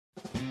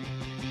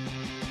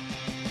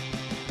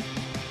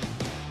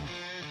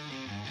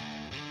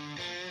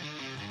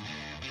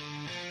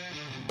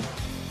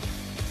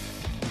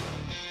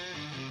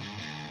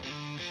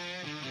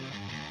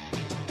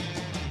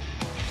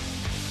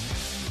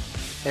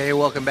Hey,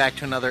 welcome back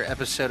to another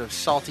episode of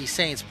Salty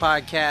Saints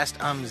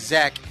Podcast. I'm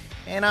Zach,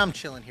 and I'm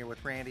chilling here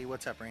with Randy.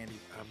 What's up, Randy?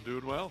 I'm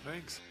doing well,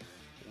 thanks.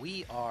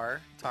 We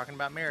are talking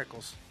about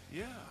miracles.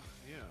 Yeah.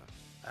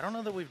 I don't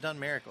know that we've done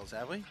miracles,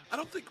 have we? I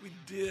don't think we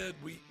did.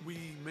 We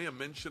may have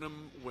mentioned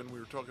them when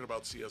we were talking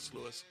about C.S.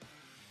 Lewis,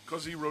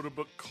 because he wrote a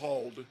book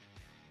called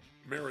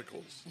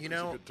Miracles. You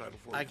That's know, a good title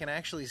for I it. can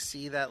actually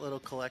see that little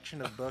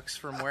collection of books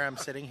from where I'm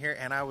sitting here,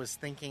 and I was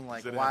thinking,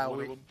 like, Does it have wow,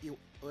 one of them?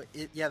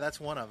 yeah, that's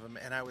one of them.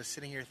 And I was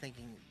sitting here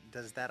thinking,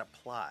 does that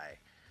apply?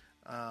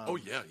 Oh,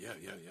 yeah.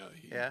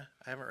 Yeah,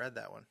 I haven't read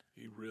that one.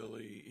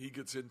 He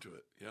gets into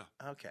it,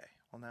 yeah. Okay,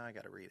 well, now I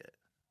got to read it.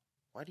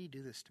 Why do you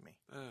do this to me?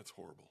 That's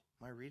horrible.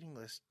 My reading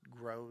list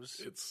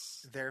grows.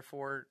 It's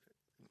Therefore,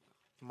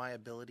 my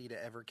ability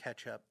to ever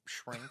catch up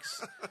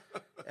shrinks,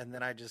 and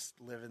then I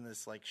just live in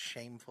this like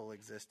shameful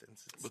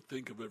existence. But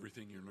think of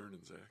everything you're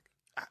learning,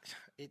 Zach.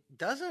 It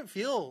doesn't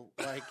feel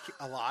like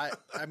a lot.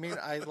 I mean,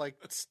 I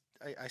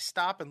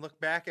stop and look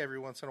back every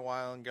once in a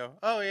while and go,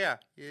 "Oh yeah,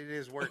 it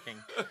is working."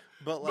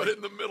 But like, But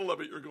in the middle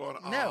of it, you're going,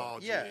 "Oh, no,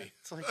 yeah, gee."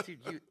 it's like, dude,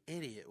 you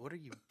idiot! What are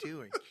you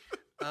doing?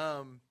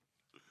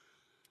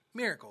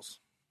 Miracles.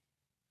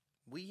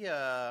 We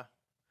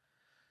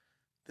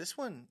this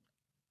one,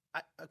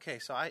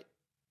 so I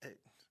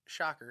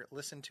shocker,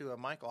 listened to a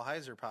Michael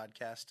Heiser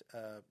podcast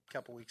a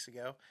couple weeks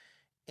ago,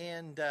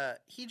 and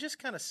he just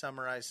kind of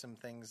summarized some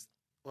things.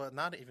 Well,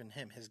 not even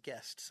him, his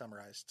guest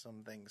summarized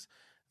some things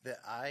that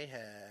I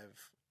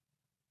have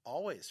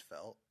always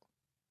felt,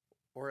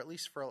 or at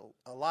least for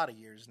a lot of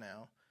years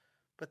now,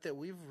 but that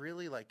we've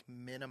really like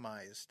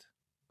minimized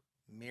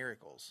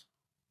miracles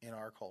in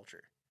our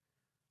culture,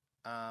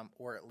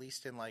 or at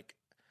least in like,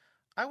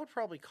 I would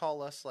probably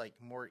call us like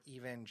more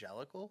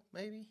evangelical,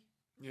 maybe.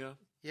 Yeah.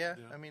 Yeah.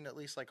 Yeah. I mean, at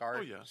least like our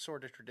Oh, yeah.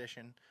 sort of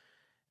tradition,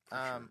 For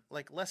sure.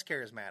 like less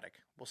charismatic.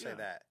 We'll say Yeah.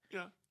 that.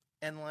 Yeah.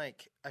 And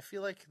like, I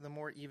feel like the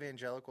more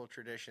evangelical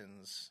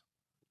traditions,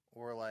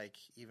 or like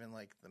even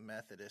like the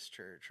Methodist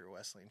Church or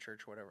Wesleyan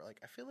Church, or whatever.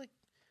 Like, I feel like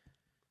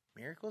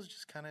miracles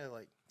just kind of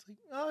like, it's like,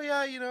 oh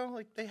yeah,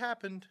 like they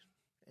happened,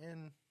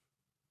 and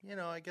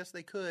I guess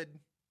they could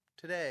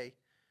today.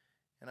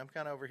 And I'm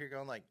kind of over here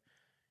going like,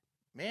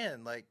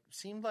 man, like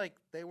seemed like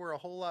they were a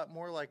whole lot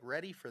more like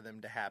ready for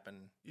them to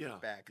happen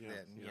back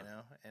then,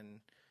 yeah.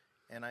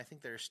 And I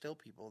think there are still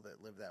people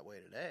that live that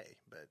way today,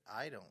 but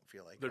I don't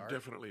feel like There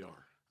definitely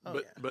are. Oh,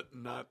 but yeah. but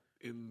not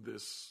in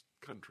this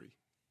country.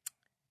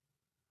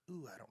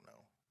 Ooh, I don't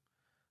know.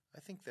 I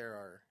think there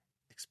are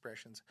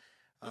expressions.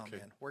 Oh Okay.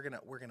 man, we're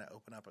gonna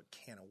open up a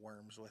can of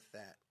worms with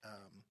that.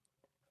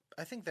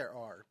 I think there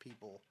are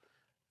people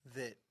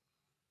that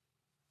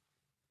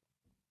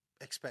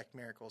expect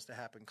miracles to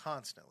happen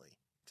constantly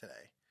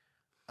today.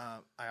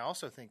 I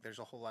also think there's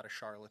a whole lot of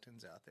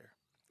charlatans out there.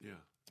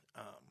 Yeah.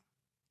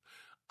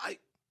 I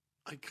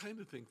kind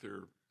of think there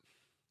are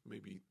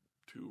maybe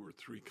two or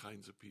three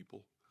kinds of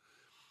people.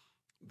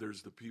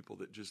 There's the people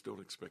that just don't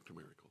expect a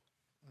miracle.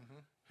 Mm-hmm.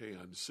 Hey,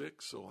 I'm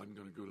sick, so I'm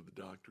going to go to the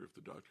doctor. If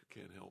the doctor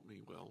can't help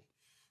me, well,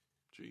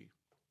 gee,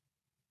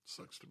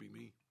 sucks to be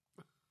me.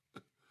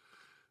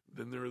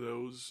 Then there are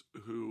those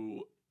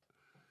who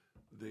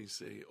they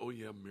say, oh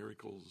yeah,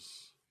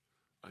 miracles.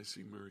 I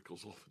see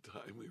miracles all the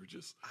time. We were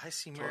just I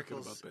see talking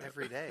miracles about that.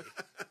 every day,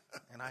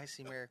 and I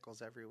see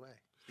miracles every way.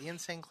 The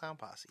Insane Clown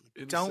Posse.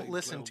 Insane Don't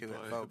listen to Clown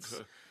it, Pie.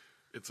 folks.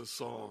 It's a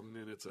song,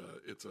 and it's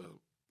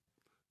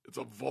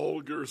a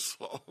vulgar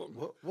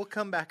song. We'll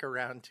come back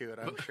around to it,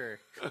 I'm sure.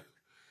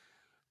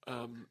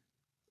 And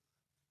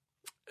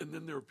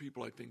then there are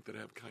people, I think, that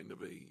have kind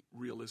of a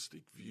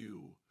realistic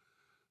view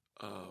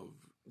of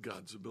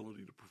God's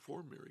ability to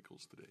perform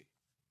miracles today.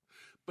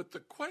 But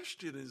the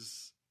question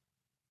is,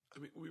 I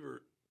mean, we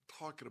were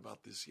talking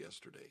about this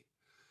yesterday,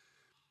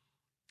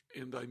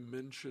 and I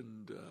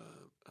mentioned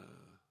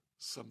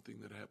something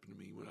that happened to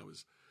me when I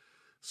was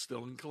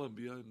still in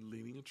Columbia and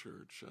leading a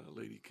church. A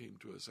lady came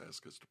to us,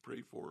 asked us to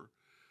pray for her.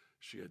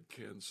 She had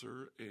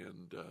cancer,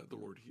 and the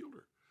Lord healed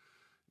her.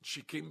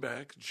 She came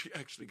back, and she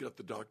actually got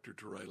the doctor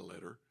to write a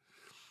letter.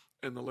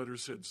 And the letter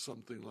said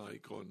something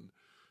like, on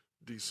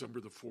December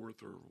the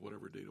 4th, or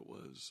whatever date it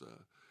was,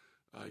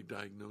 I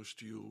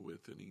diagnosed you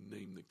with, and he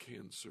named the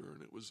cancer,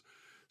 and it was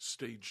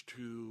stage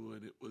 2,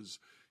 and it was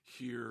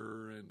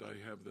here, and I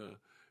have the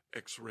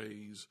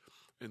x-rays.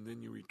 And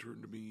then you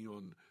returned to me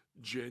on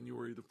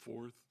January the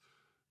 4th,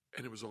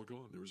 and it was all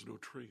gone. There was no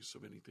trace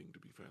of anything to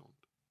be found.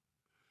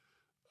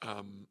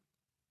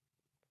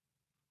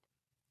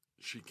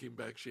 She came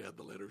back, she had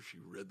the letter, she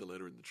read the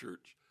letter in the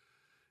church.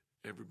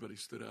 Everybody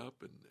stood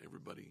up and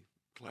everybody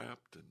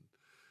clapped, and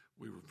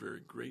we were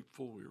very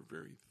grateful, we were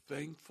very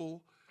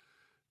thankful.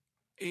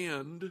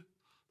 And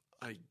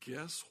I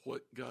guess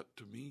what got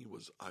to me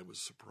was I was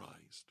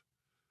surprised.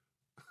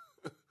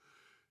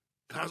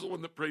 I was the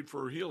one that prayed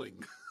for her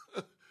healing.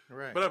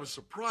 Right. But I was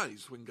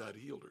surprised when God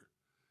healed her.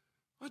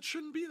 Well, it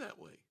shouldn't be that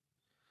way.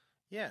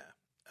 Yeah.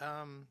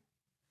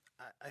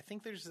 I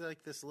think there's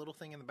like this little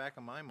thing in the back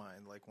of my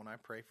mind, like when I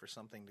pray for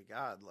something to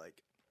God,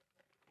 like,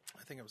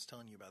 I think I was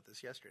telling you about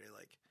this yesterday,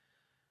 like,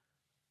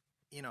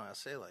 I'll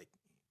say like,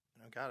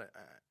 God,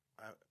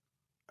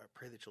 I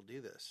pray that you'll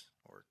do this,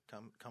 or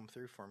come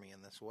through for me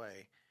in this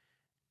way.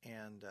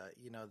 And,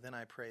 then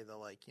I pray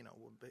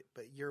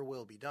but your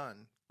will be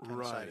done kind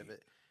of side of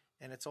it.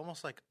 And it's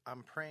almost like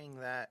I'm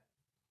praying that,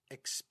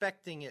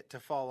 expecting it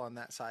to fall on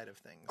that side of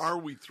things. Are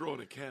we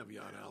throwing a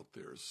caveat out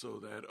there so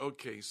that,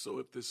 okay, so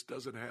if this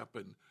doesn't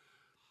happen,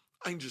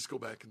 I can just go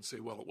back and say,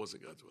 well, it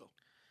wasn't God's will.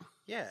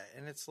 Yeah,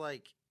 and it's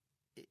like,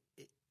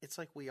 it's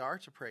like we are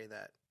to pray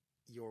that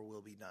your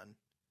will be done,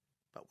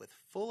 but with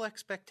full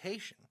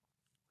expectation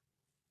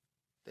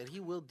that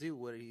he will do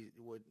what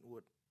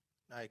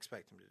I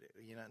expect him to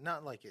do.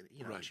 Not like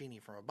Right. genie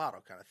from a bottle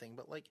kind of thing,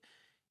 but like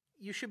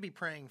you should be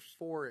praying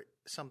for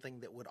something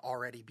that would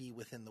already be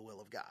within the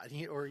will of God,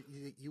 or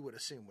you would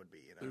assume would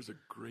be. There's a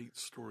great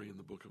story in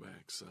the book of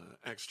Acts,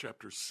 Acts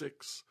chapter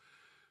 6.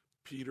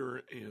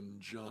 Peter and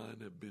John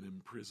have been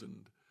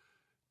imprisoned,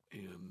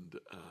 and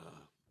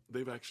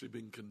they've actually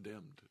been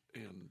condemned,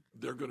 and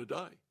they're going to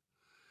die.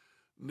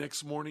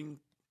 Next morning,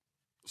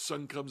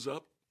 sun comes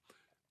up.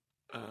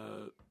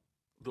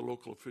 The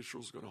local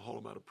official's going to haul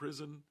him out of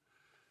prison,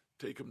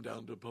 take him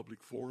down to a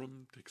public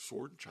forum, take a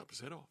sword, and chop his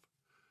head off.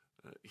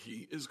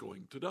 He is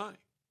going to die.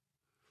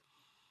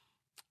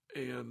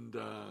 And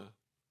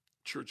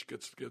church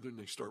gets together and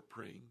they start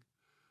praying,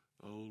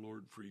 oh,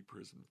 Lord, free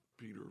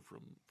Peter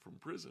from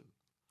prison.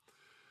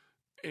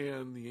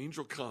 And the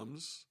angel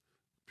comes,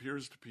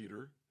 appears to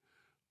Peter,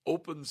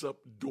 opens up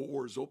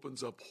doors,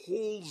 opens up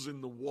holes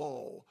in the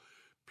wall.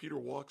 Peter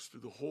walks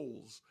through the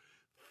holes,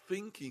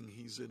 thinking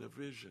he's in a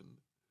vision.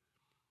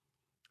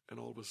 And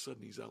all of a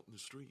sudden, he's out in the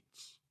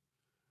streets.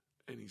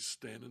 And he's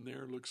standing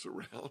there, looks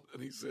around,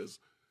 and he says,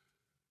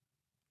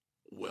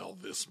 well,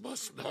 this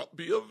must not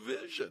be a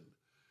vision.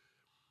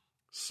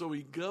 So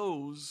he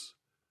goes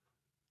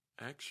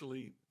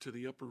actually to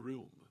the upper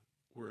room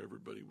where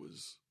everybody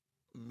was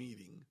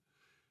meeting,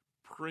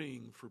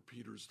 praying for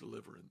Peter's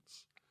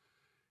deliverance.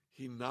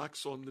 He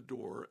knocks on the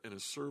door, and a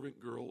servant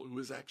girl who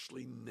is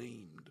actually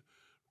named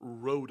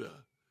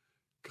Rhoda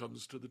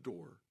comes to the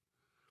door,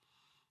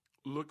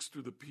 looks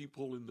through the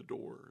peephole in the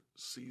door,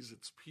 sees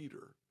it's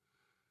Peter,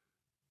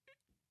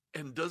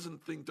 and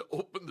doesn't think to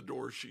open the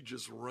door. She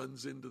just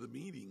runs into the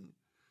meeting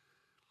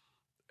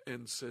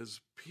and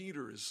says,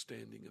 Peter is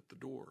standing at the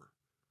door.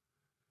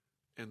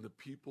 And the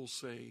people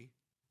say,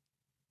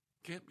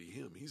 can't be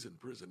him. He's in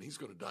prison. He's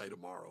going to die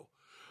tomorrow.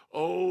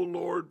 Oh,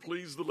 Lord,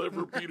 please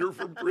deliver Peter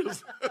from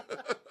prison.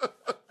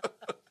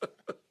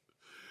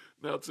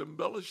 Now, it's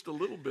embellished a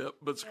little bit,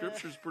 but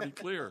Scripture's pretty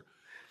clear.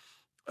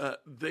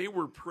 They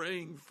were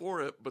praying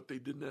for it, but they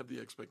didn't have the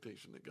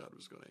expectation that God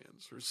was going to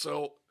answer.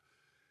 So,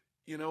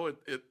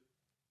 it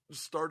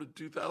started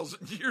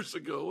 2,000 years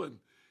ago, and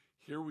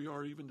here we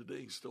are even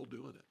today still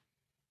doing it.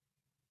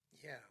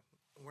 Yeah,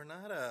 we're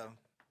not I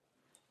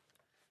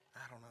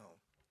don't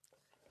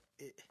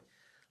know.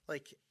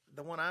 Like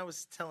the one I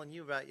was telling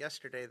you about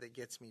yesterday that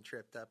gets me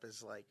tripped up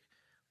is like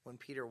when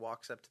Peter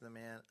walks up to the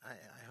man.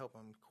 I hope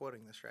I'm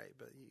quoting this right,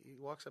 but he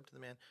walks up to the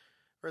man,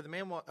 or the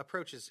man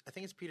approaches, I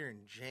think it's Peter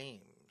and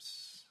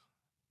James,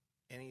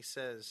 and he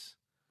says,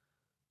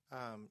 do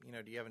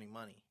you have any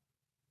money?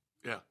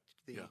 Yeah.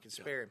 That you can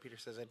spare? And Peter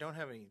says, I don't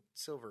have any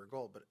silver or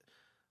gold, but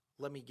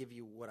let me give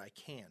you what I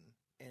can.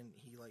 And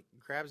he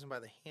grabs him by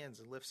the hands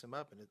and lifts him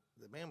up. And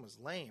the man was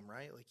lame,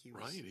 right? He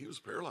was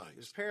paralyzed. He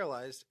was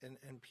paralyzed,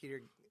 and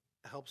Peter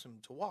helps him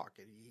to walk.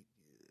 And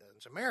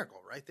it's a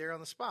miracle right there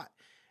on the spot.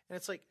 And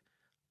it's like,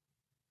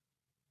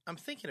 I'm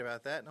thinking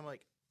about that, and I'm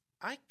like,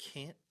 I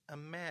can't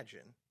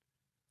imagine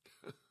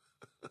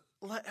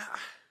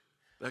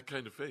that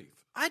kind of faith.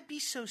 I'd be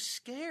so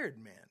scared,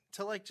 man,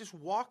 to just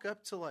walk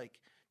up to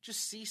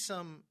just see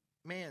some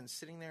man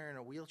sitting there in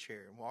a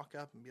wheelchair and walk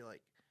up and be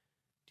like,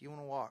 do you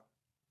want to walk?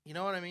 You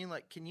know what I mean?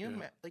 Can you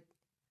imagine?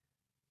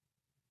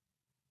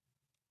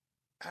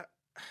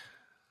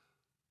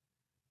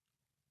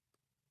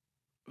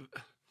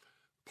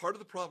 Part of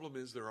the problem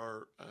is there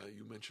are,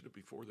 you mentioned it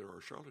before, there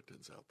are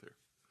charlatans out there.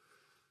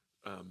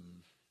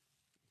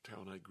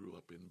 Town I grew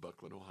up in,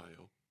 Buckland,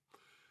 Ohio.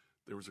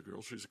 There was a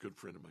girl, she's a good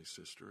friend of my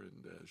sister,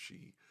 and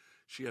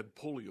she had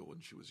polio when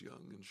she was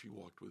young, and she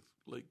walked with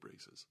leg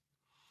braces.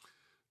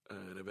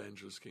 An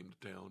evangelist came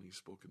to town, he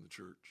spoke in the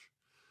church,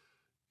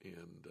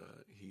 and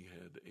he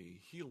had a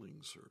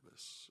healing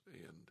service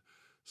and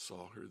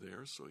saw her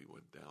there, so he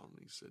went down and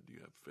he said, do you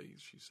have faith?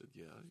 She said,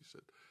 yeah. He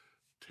said,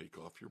 take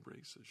off your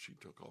braces. She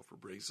took off her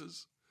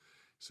braces.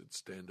 He said,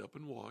 stand up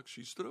and walk.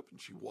 She stood up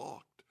and she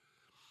walked,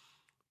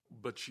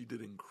 but she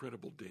did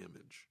incredible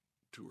damage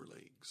to her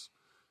legs.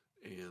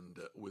 And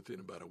within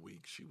about a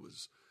week, she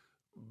was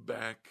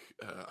back.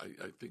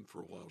 I think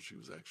for a while she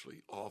was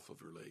actually off of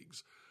her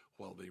legs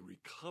while they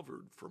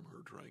recovered from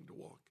her trying to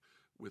walk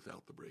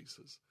without the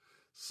braces.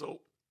 So,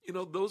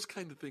 those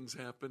kind of things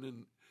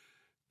happen.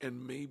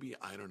 And maybe,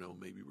 I don't know,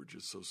 maybe we're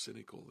just so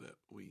cynical that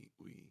we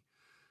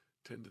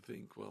tend to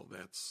think, well,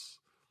 that's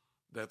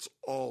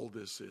all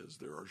this is.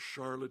 There are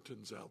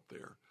charlatans out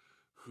there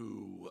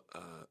who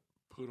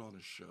put on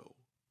a show.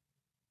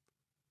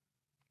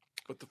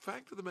 But the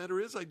fact of the matter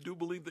is, I do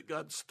believe that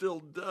God still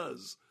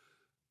does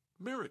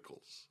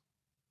miracles.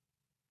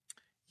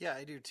 Yeah,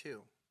 I do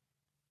too.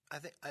 I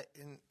think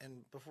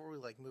and before we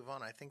move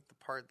on, I think the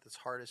part that's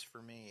hardest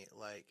for me,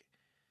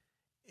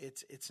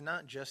 it's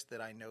not just that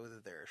I know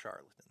that there are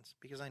charlatans,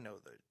 because I know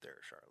that there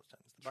are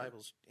charlatans. The Sure.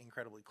 Bible's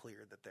incredibly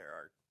clear that there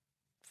are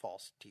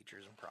false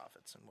teachers and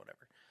prophets and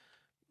whatever.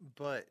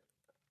 But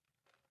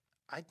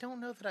I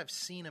don't know that I've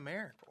seen a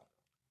miracle.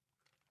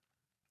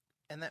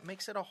 And that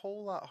makes it a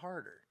whole lot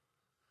harder.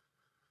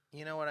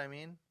 You know what I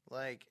mean?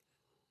 I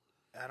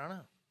don't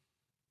know.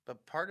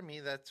 But part of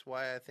me, that's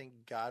why I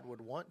think God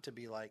would want to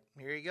be like,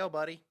 here you go,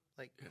 buddy.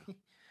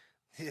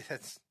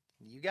 That's,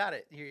 you got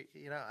it.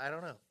 I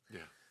don't know. Yeah.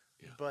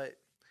 Yeah. But,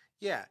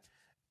 yeah.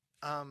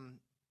 I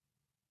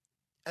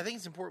think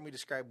it's important we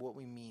describe what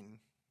we mean.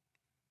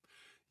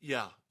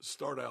 Yeah.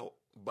 Start out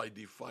by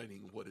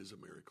defining what is a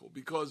miracle,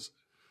 because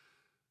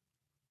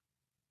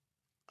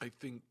I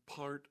think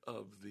part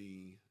of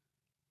the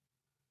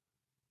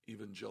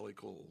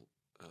evangelical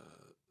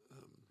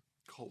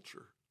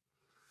culture,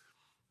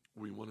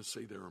 we want to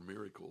say there are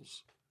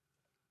miracles,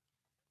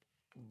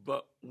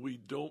 but we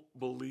don't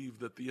believe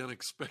that the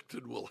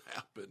unexpected will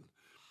happen.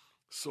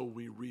 So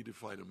we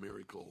redefine a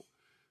miracle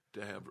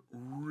to have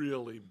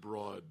really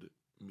broad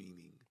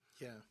meaning.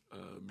 Yeah.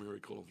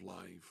 Miracle of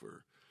life,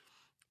 or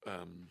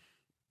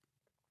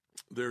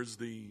there's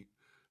I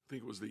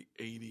think it was the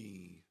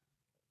 82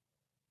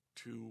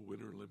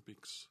 Winter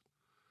Olympics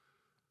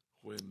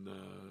when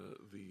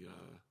the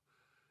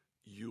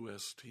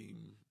U.S.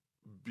 team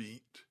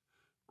beat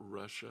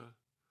Russia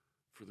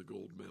for the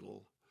gold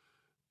medal,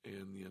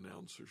 and the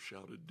announcer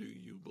shouted, "Do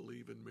you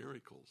believe in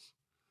miracles?"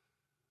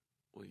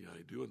 Well, yeah,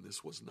 I do, and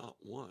this was not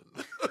one.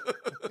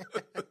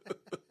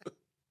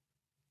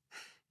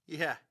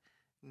 Yeah.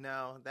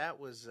 No, that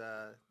was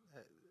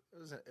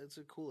it's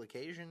a cool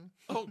occasion.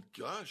 Oh,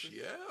 gosh,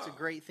 yeah. It's a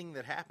great thing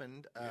that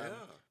happened. Yeah.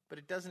 But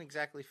it doesn't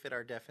exactly fit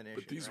our definition.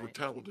 But these were right?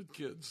 talented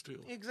kids,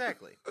 too.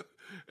 Exactly.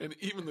 And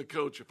even the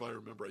coach, if I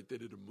remember right, they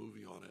did a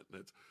movie on it,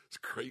 and it's a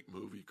great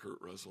movie, Kurt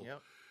Russell.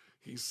 Yep.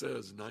 He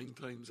says 9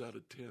 times out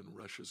of 10,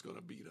 Russia's going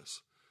to beat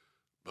us,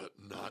 but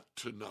not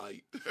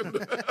tonight.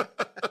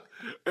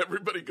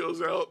 Everybody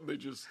goes out and they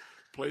just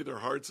play their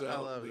hearts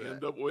out, and they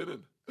end up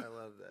winning. I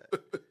love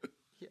that.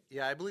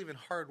 Yeah, I believe in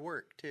hard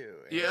work, too.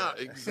 Yeah,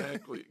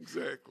 exactly.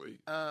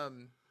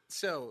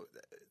 So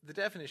the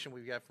definition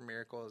we've got for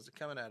miracle is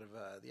coming out of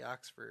the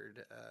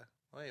Oxford.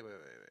 Wait.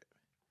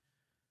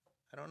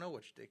 I don't know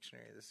which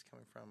dictionary this is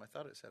coming from. I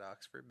thought it said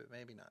Oxford, but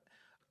maybe not.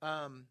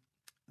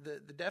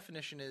 The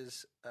definition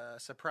is a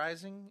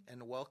surprising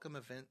and welcome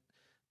event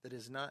that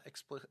is not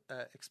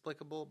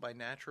explicable by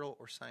natural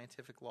or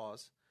scientific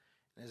laws,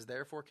 and is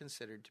therefore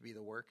considered to be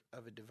the work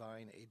of a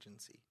divine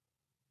agency.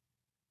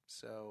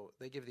 So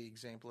they give the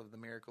example of the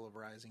miracle of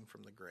rising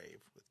from the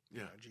grave with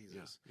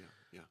Jesus.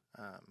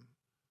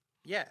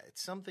 Yeah,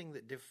 it's something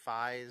that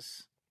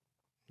defies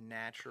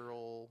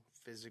natural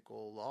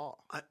physical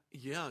law.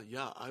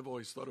 I've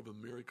always thought of a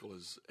miracle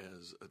as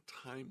a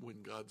time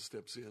when God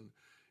steps in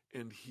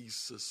and he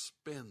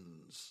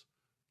suspends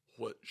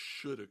what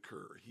should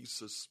occur. He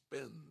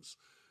suspends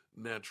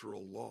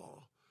natural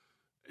law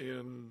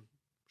and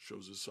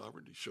shows his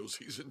sovereignty, shows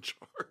he's in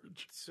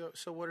charge.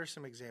 So what are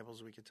some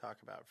examples we could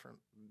talk about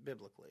from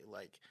biblically?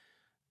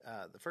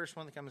 The first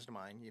one that comes to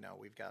mind,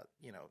 we've got,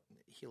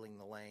 healing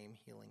the lame,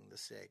 healing the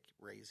sick,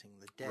 raising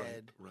the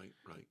dead. Right.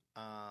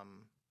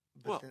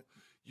 But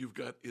you've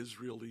got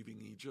Israel leaving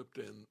Egypt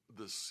and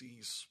the sea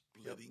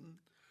splitting. Yep.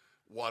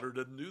 Water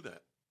doesn't do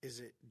that.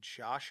 Is it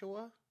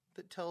Joshua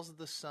that tells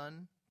the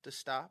sun to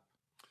stop?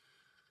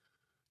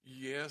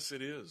 Yes,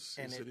 it is.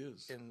 And it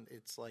is. And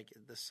it's like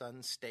the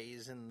sun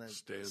stays in the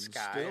Stands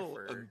sky still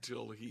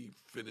until he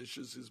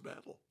finishes his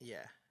battle.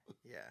 Yeah.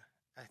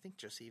 I think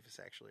Josephus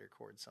actually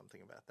records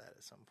something about that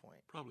at some point.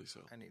 Probably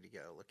so. I need to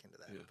go look into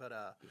that. Yeah. But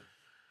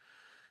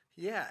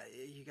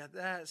you got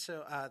that.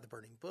 So the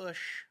burning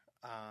bush,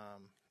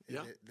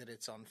 that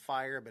it's on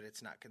fire, but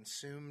it's not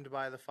consumed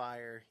by the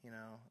fire.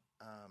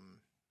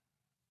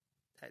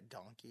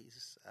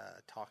 Donkeys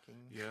talking.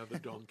 Yeah, the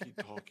donkey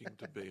talking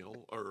to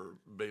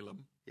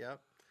Balaam. Yep.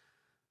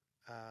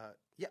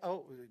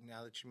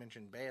 Now that you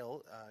mentioned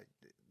Baal,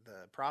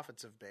 the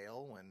prophets of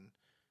Baal,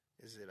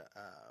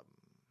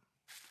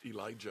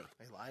 Elijah.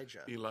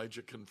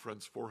 Elijah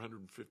confronts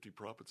 450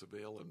 prophets of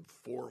Baal and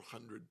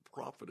 400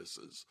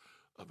 prophetesses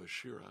of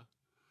Asherah.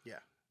 Yeah.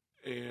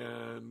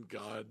 And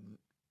God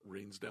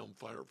rains down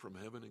fire from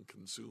heaven and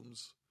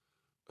consumes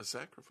a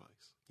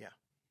sacrifice. Yeah.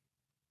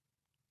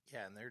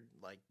 Yeah, and they're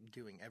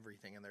doing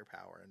everything in their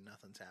power, and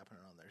nothing's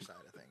happening on their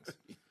side of things.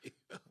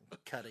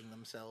 Cutting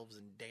themselves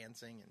and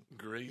dancing, and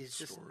great he's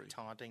just story.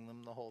 Taunting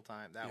them the whole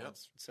time. That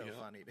one's so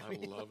funny to me.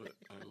 I love it.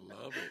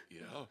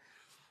 Yeah,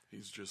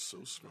 he's just so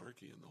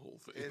snarky in the whole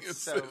thing.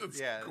 It's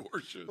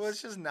gorgeous. Well,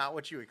 it's just not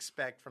what you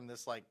expect from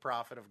this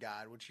prophet of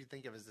God, which you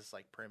think of as this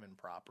prim and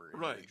proper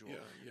individual.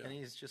 Right? Yeah. And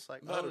he's just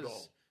like, not at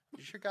all.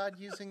 Is your God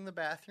using the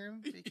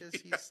bathroom because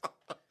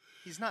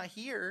he's not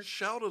here?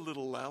 Shout a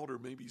little louder.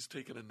 Maybe he's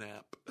taking a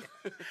nap.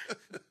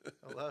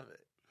 I love it.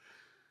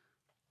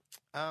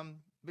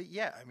 But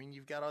yeah, I mean,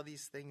 you've got all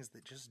these things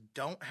that just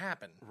don't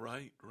happen.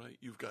 Right.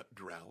 You've got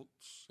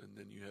droughts, and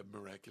then you have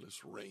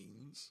miraculous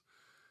rains.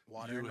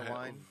 Water you into have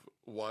wine.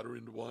 Water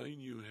into wine.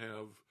 You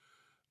have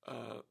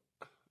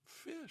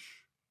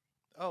fish.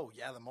 Oh,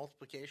 yeah, the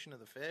multiplication of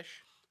the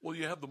fish. Well,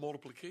 you have the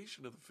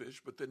multiplication of the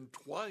fish, but then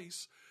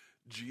twice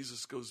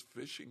Jesus goes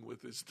fishing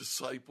with his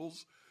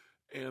disciples,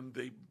 and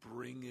they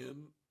bring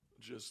in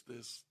just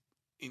this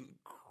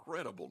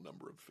incredible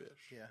number of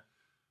fish. Yeah.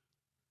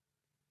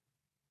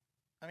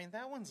 I mean,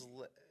 that one's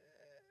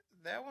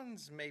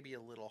maybe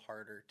a little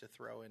harder to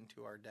throw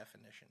into our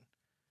definition,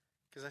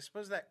 because I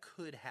suppose that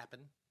could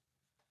happen,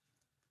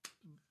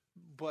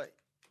 but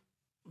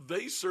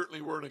They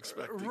certainly weren't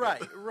expecting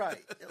right, it.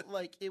 right.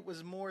 Like, it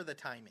was more the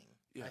timing,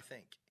 Yeah. I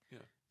think.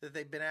 Yeah. That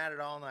they've been at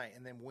it all night,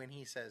 and then when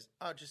he says,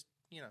 "Oh, just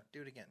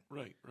do it again,"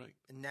 Right.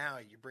 and now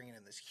you're bringing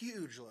in this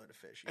huge load of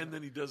fish, And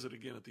then he does it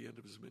again at the end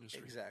of his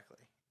ministry. exactly,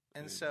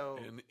 And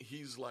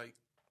he's like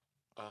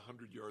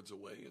 100 yards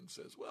away and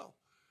says, "Well,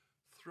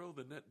 throw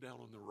the net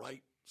down on the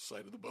right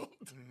side of the boat."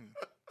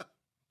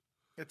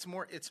 It's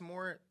more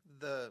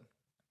the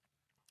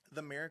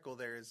miracle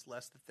there is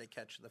less that they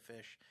catch the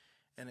fish,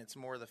 and it's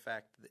more the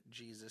fact that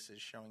Jesus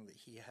is showing that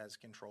he has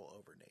control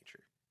over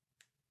nature.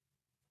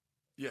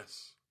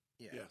 Yes.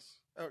 Yeah. Yes.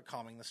 Or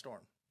calming the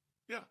storm.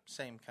 Yeah.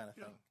 Same kind of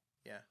Yeah. thing.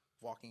 Yeah.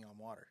 Walking on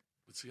water.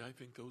 But see, I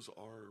think those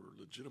are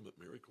legitimate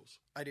miracles.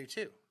 I do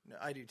too. No,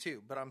 I do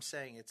too. But I'm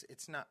saying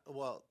it's not.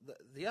 Well,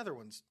 the other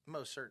ones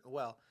most certain.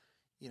 Well,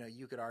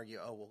 you could argue,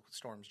 oh well,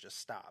 storms just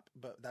stop.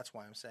 But that's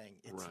why I'm saying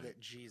it's Right. that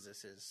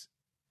Jesus is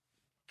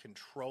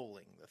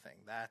controlling the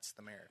thing. That's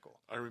the miracle.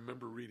 I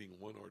remember reading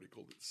one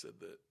article that said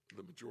that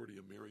the majority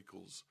of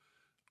miracles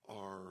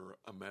are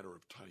a matter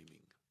of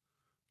timing.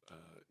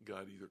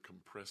 God either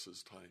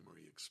compresses time or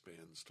he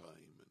expands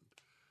time, and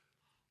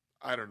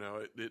I don't know.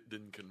 It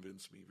didn't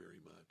convince me very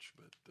much,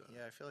 but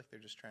Yeah, I feel like they're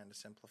just trying to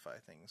simplify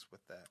things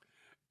with that.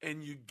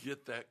 and you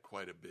get that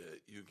quite a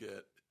bit.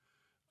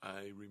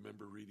 I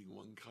remember reading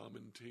one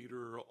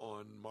commentator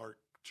on Mark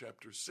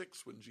chapter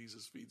 6 when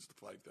Jesus feeds the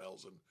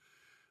 5,000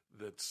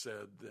 that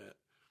said that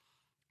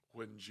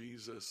when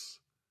Jesus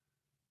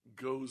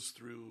goes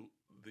through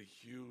the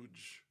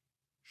huge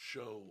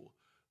show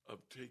of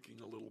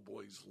taking a little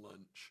boy's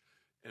lunch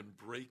and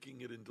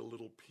breaking it into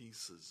little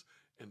pieces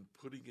and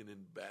putting it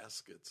in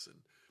baskets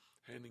and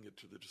handing it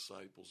to the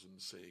disciples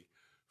and say,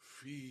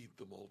 "Feed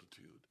the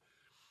multitude."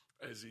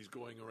 As he's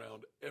going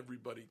around,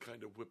 everybody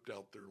kind of whipped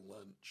out their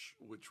lunch,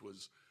 which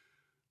was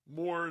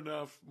more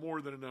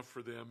than enough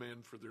for them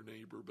and for their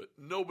neighbor, but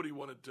nobody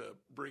wanted to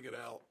bring it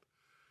out.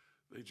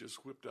 They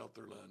just whipped out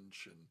their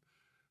lunch, and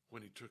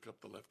when he took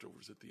up the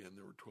leftovers at the end,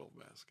 there were 12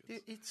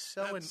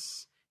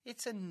 baskets.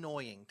 It's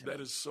annoying to me.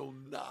 That is so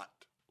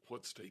not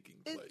what's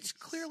taking place. It's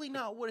clearly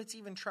not what it's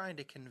even trying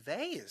to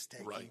convey is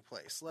taking Right.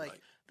 place. Like,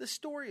 Right. the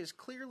story is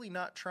clearly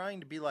not trying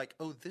to be like,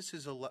 oh, this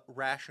is a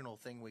rational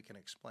thing we can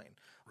explain.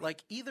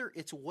 Like, either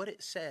it's what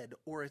it said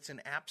or it's an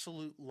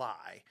absolute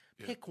lie.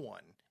 Yeah. Pick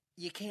one.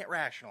 You can't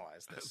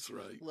rationalize this. That's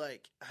right.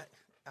 Like,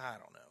 I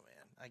don't know,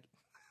 man.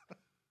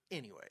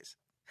 Anyways.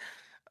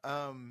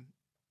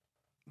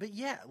 But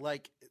yeah,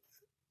 like,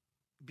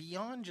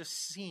 beyond just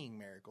seeing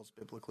miracles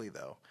biblically,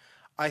 though,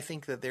 I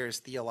think that there are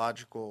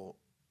theological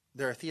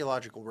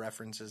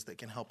references that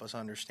can help us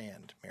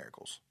understand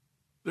miracles.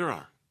 There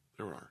are.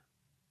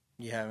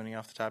 You have any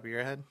off the top of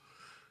your head?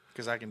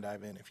 Because I can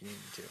dive in if you need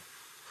me to.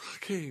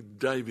 Okay,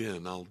 dive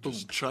in. I'll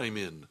just chime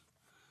in.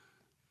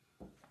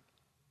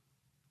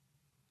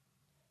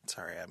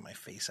 Sorry, I have my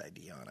Face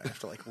ID on. I have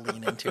to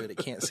lean into it. It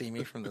can't see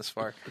me from this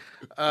far.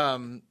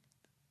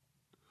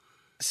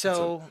 It's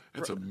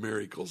a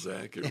miracle,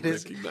 Zach. It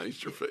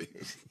recognized your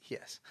face.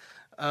 Yes.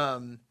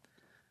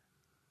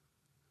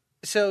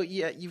 So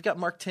yeah, you've got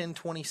Mark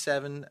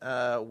 10:27,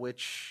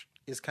 which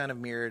is kind of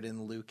mirrored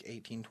in Luke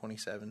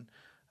 18:27.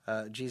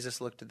 Jesus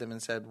looked at them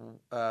and said,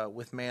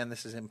 "With man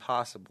this is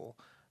impossible,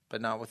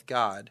 but not with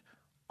God.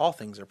 All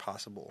things are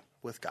possible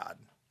with God."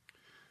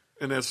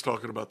 And that's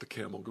talking about the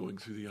camel going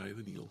through the eye of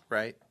the needle.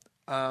 Right.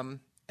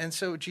 And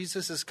so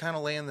Jesus is kind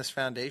of laying this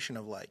foundation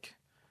of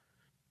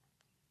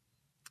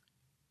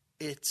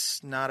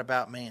it's not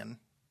about man.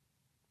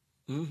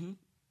 Mm-hmm.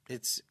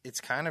 It's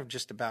kind of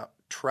just about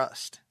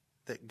trust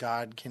that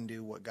God can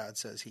do what God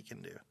says he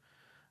can do.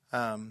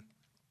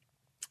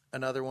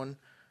 Another one,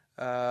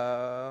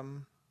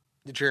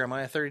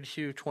 Jeremiah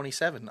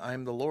 32:27. I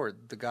am the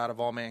Lord, the God of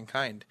all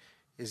mankind.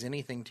 Is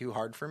anything too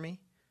hard for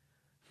me?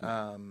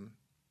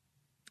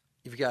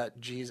 You've got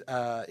Jesus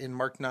in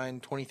Mark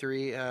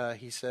 9:23.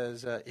 He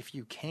says, "If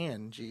you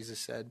can," Jesus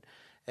said,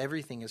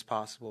 "everything is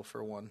possible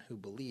for one who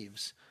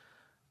believes."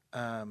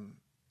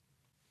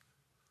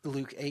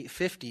 Luke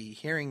 8:50.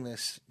 Hearing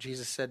this,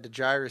 Jesus said to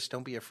Jairus,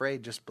 "Don't be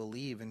afraid, just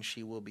believe, and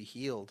she will be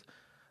healed."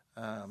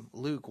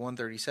 Luke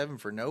 1:37.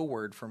 For no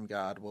word from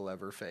God will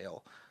ever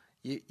fail.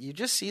 You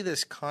just see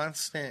this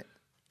constant.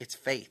 It's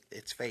faith.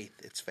 It's faith.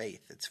 It's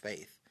faith. It's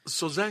faith.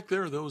 So, Zach,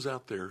 there are those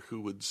out there who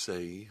would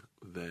say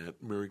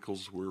that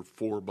miracles were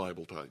 4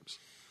 Bible times.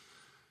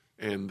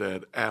 and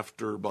that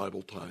after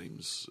Bible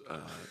times,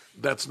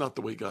 that's not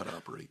the way God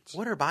operates.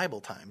 What are Bible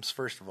times,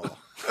 first of all?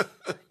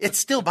 It's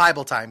still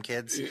Bible time,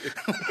 kids.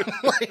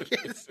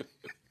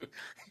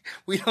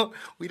 We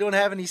don't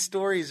have any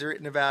stories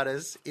written about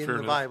us in Fair the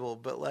enough. Bible,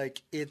 but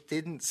like it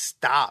didn't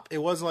stop. It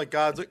wasn't like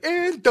God's like,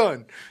 and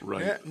done.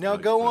 Right, Yeah, now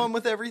right, go right. on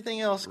with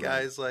everything else,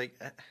 guys. Like,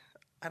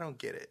 I don't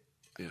get it.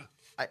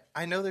 Yeah.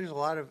 I know there's a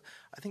lot of,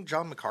 I think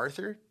John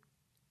MacArthur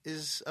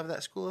is of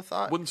that school of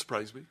thought. Wouldn't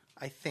surprise me.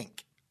 I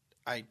think.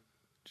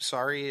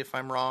 Sorry if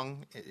I'm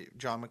wrong,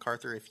 John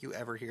MacArthur, if you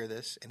ever hear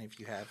this, and if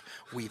you have,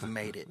 we've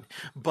made it.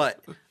 But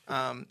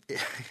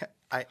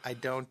I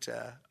don't.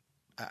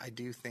 I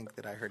do think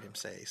that I heard him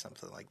say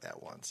something like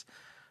that once.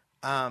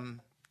 I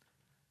don't.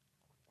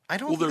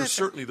 Well, think there's that's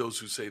certainly those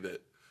who say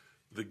that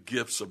the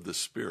gifts of the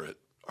Spirit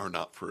are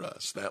not for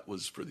us. That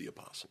was for the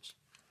apostles.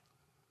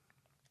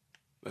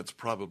 That's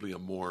probably a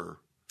more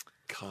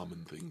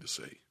common thing to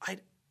say.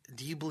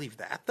 Do you believe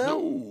that though?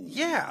 No.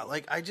 Yeah,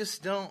 like I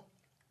just don't.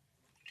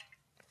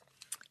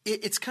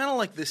 It's kind of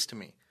like this to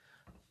me.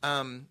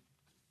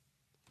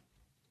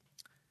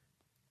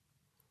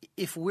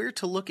 If we're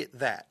to look at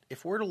that,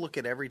 if we're to look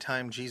at every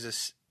time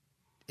Jesus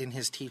in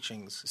his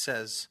teachings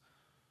says,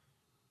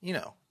 you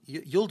know,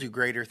 you'll do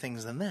greater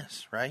things than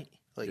this, right?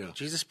 Like Yeah.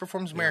 Jesus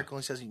performs a miracle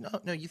and he says,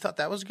 no, you thought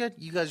that was good?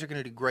 You guys are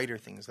going to do greater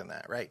things than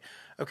that, right?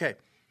 Okay.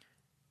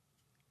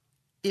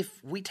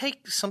 If we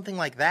take something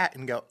like that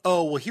and go,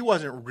 oh, well, he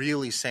wasn't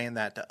really saying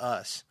that to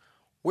us,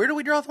 where do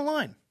we draw the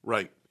line?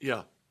 Right.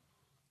 Yeah.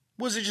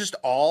 Was it just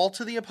all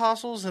to the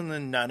apostles and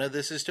then none of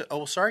this is to,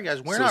 oh, sorry,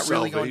 guys, we're not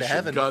really going to salvation,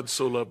 heaven. God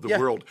so loved the Yeah.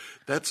 world.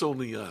 That's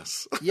only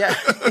us. Yeah,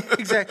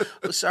 exactly.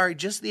 Oh, sorry,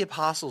 just the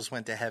apostles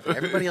went to heaven.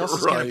 Everybody else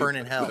is going Right. to burn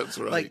in hell. That's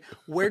right. Like,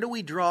 where do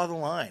we draw the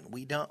line?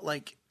 We don't,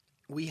 like,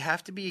 we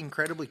have to be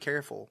incredibly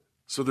careful.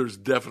 So there's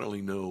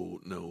definitely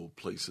no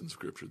place in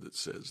Scripture that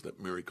says that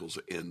miracles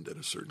end at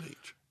a certain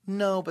age.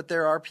 No, but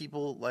there are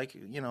people like,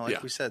 Yeah.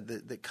 we said,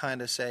 that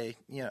kind of say,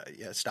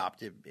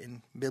 stopped it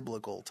in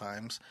biblical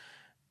times.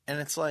 And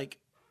it's like,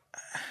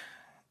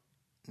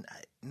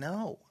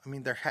 no. I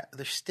mean, they're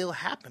still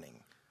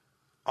happening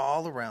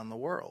all around the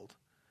world.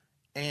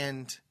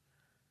 And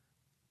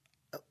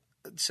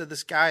so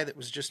this guy that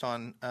was just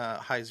on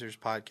Heiser's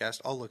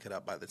podcast, I'll look it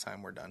up by the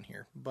time we're done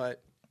here,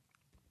 but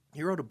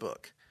he wrote a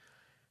book.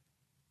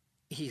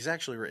 He's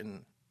actually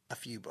written a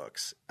few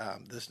books.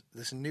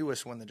 This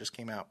newest one that just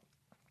came out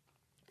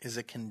is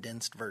a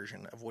condensed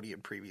version of what he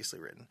had previously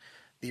written.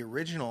 The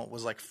original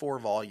was like 4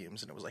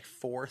 volumes, and it was like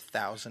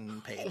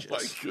 4,000 pages. Oh,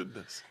 my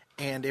goodness.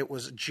 And it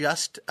was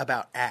just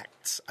about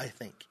Acts, I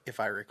think, if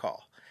I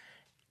recall.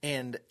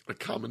 And A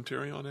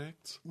commentary on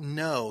Acts?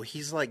 no,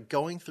 he's like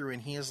going through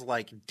and he is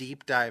like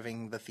deep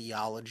diving the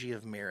theology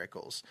of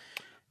miracles.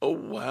 Oh,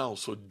 wow.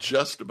 So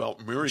just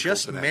about miracles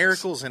Just in Acts.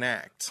 miracles in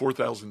Acts.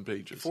 4,000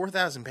 pages.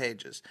 4,000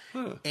 pages.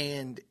 Huh.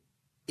 And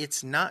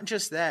it's not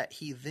just that.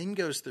 He then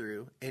goes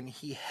through and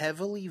he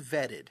heavily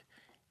vetted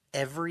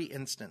every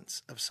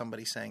instance of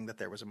somebody saying that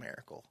there was a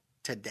miracle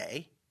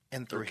today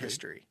and through Okay.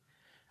 history.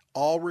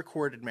 All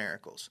recorded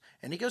miracles.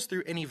 And he goes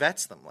through and he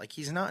vets them. Like,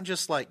 he's not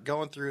just like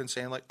going through and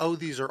saying like, oh,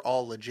 these are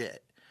all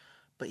legit.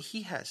 But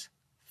he has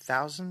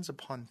thousands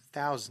upon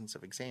thousands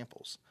of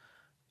examples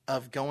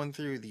of going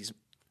through these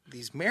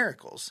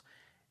miracles.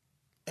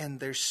 And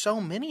there's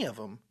so many of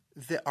them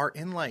that are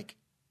in like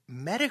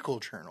medical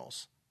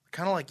journals,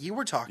 kind of like you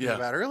were talking Yeah,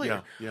 about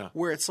earlier, yeah.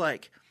 where it's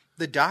like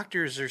the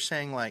doctors are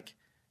saying like,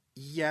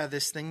 yeah,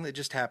 this thing that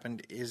just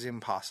happened is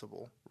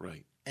impossible.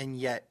 Right. And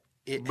yet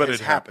it But has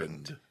it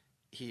happened. happened.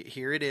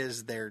 Here it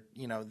is.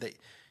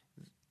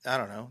 I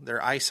don't know,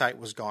 their eyesight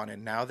was gone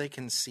and now they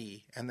can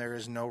see, and there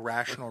is no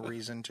rational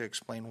reason to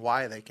explain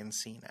why they can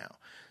see now.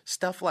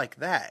 Stuff like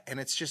that. And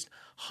it's just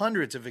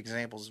hundreds of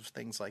examples of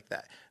things like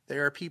that.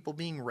 There are people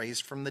being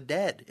raised from the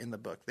dead in the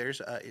book.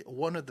 There's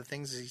one of the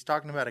things is he's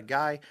talking about a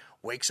guy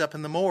wakes up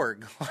in the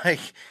morgue,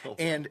 like, Oh.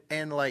 and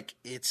like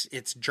it's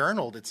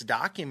journaled, it's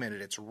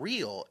documented, it's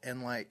real,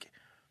 and like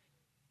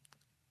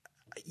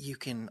you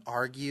can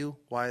argue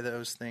why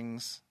those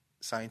things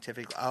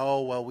scientifically,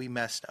 oh well, we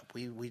messed up,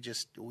 we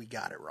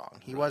got it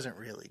wrong, he wasn't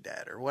really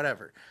dead or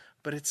whatever.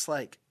 But it's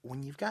like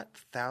when you've got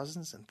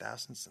thousands and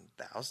thousands and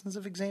thousands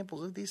of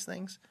examples of these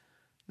things,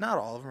 not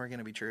all of them are going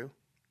to be true,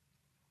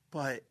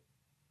 but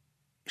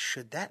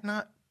should that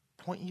not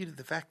point you to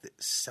the fact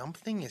that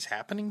something is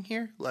happening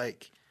here?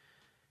 Like,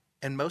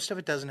 and most of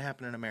it doesn't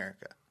happen in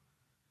America.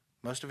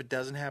 Most of it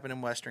doesn't happen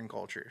in Western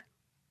culture.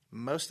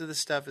 Most of the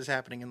stuff is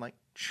happening in like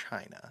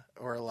China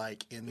or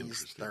like in these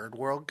Interesting. third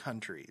world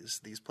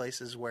countries, these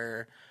places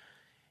where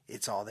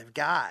it's all they've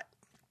got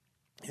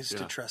is to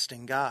Yeah. trust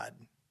in God.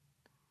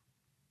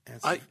 And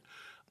it's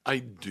I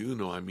do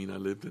know. I mean, I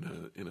lived in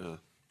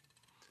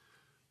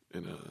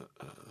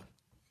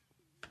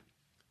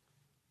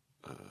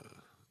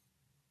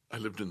I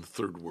lived in the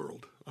third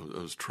world. I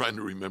was trying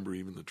to remember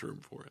even the term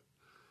for it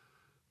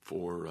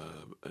for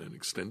an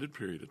extended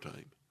period of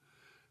time,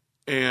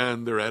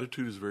 and their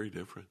attitude is very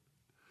different.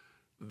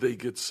 They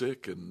get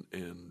sick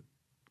and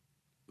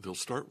they'll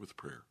start with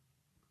prayer.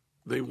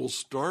 They will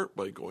start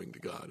by going to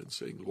God and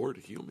saying, Lord,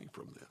 heal me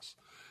from this,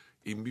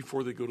 even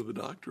before they go to the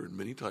doctor. And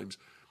many times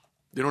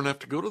they don't have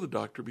to go to the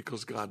doctor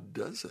because God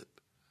does it.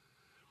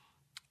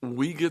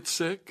 We get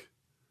sick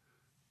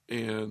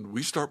and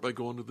we start by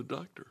going to the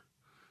doctor.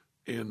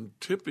 And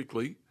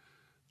typically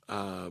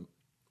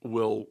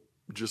we'll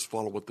just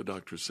follow what the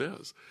doctor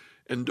says.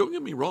 And don't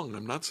get me wrong,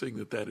 I'm not saying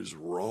that that is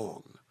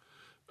wrong.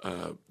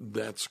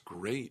 That's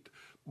great.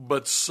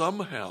 But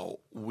somehow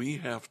we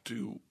have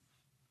to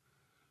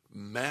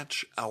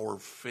match our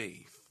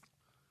faith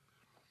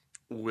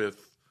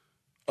with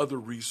other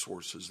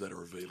resources that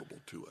are available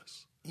to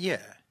us.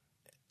 Yeah.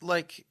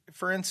 Like,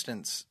 for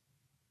instance,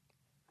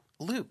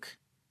 Luke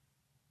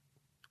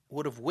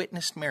would have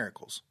witnessed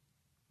miracles,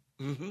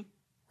 Mm-hmm.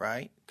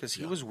 right? Because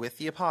he Yeah. was with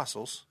the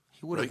apostles.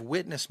 He would have Right.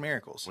 witnessed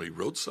miracles. Well, he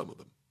wrote some of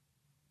them.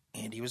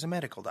 And he was a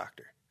medical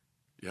doctor.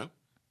 Yeah.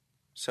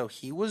 So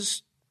he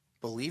was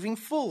believing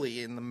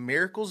fully in the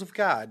miracles of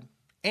God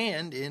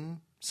and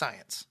in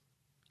science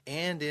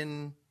and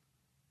in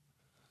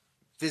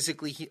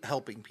physically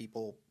helping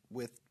people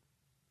with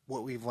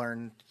what we've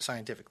learned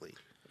scientifically.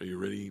 Are you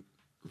ready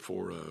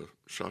for a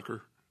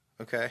shocker?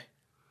 Okay.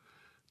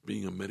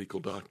 Being a medical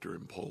doctor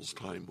in Paul's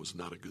time was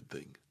not a good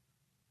thing.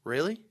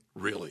 Really?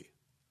 Really.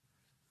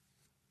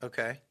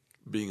 Okay.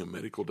 Being a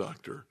medical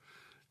doctor.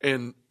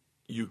 And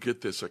you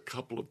get this a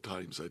couple of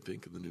times, I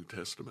think, in the New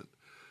Testament.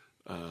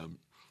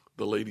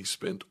 The lady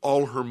spent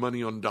all her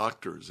money on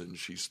doctors, and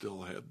she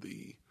still had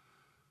the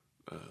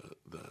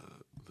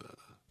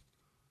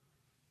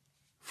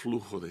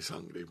flujo de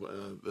sangre,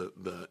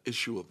 the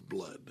issue of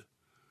blood.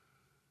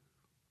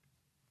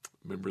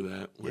 Remember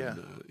that?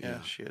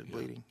 Yeah, she had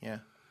bleeding. Yeah.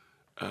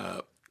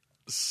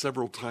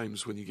 Several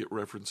times when you get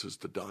references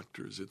to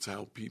doctors, it's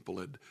how people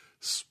had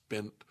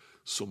spent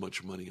so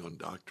much money on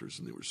doctors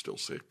and they were still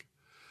sick.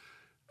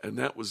 And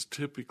that was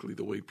typically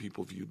the way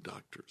people viewed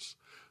doctors.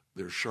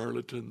 They're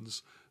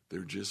charlatans.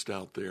 They're just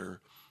out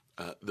there.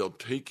 They'll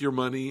take your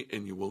money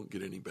and you won't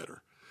get any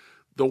better.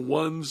 The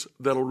ones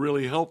that'll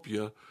really help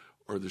you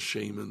are the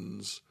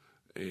shamans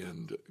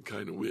and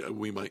kind of,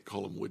 we might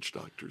call them witch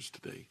doctors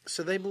today.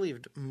 So they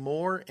believed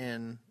more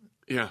in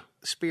Yeah,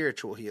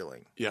 spiritual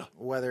healing, yeah,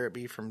 whether it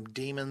be from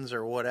demons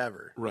or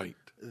whatever, right,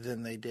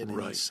 than they did in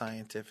Right.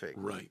 scientific.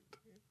 right.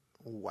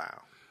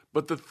 Wow.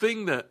 But the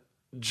thing that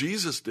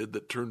Jesus did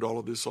that turned all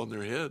of this on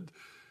their head,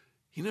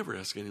 he never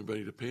asked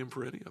anybody to pay him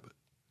for any of it.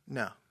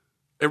 No.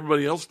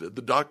 Everybody else did.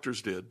 The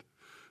doctors did.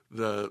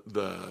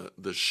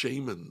 The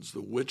shamans,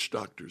 the witch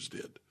doctors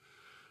did.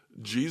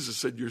 Jesus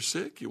said, "You're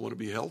sick. You want to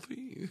be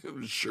healthy?"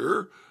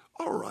 Sure.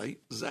 All right.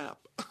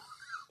 Zap.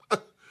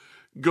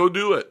 Go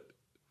do it.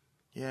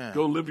 Yeah.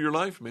 Go live your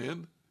life,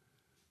 man.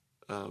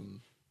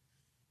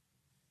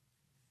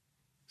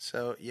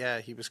 So,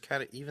 yeah, he was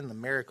kind of, even the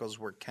miracles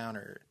were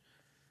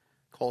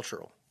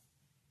counter-cultural.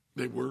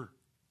 They were.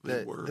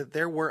 They were. That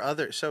there were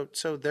other, so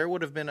there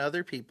would have been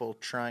other people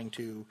trying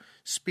to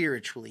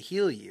spiritually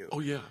heal you, Oh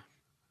yeah.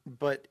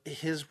 but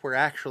his were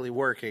actually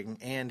working,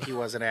 and he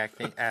wasn't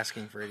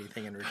asking for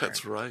anything in return.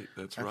 That's right.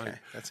 That's Okay, right.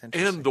 that's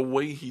interesting. And the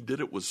way he did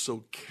it was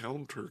so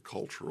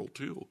countercultural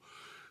too.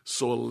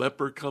 So a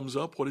leper comes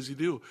up. What does he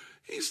do?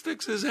 He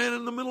sticks his hand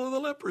in the middle of the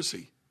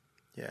leprosy.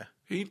 Yeah.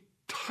 He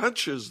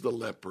touches the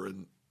leper,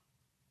 and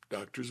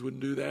doctors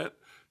wouldn't do that.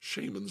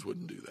 Shamans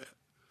wouldn't do that.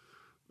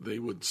 They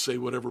would say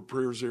whatever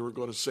prayers they were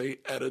going to say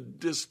at a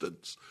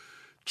distance.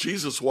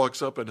 Jesus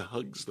walks up and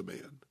hugs the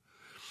man.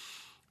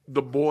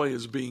 The boy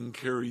is being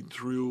carried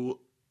through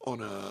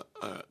on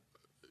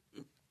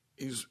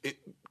he's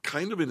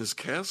kind of in his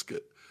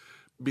casket,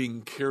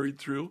 being carried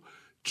through.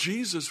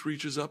 Jesus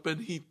reaches up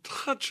and he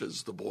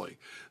touches the boy.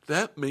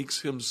 That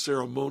makes him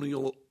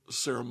ceremonially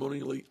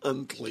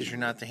unclean. Because you're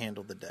not to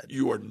handle the dead.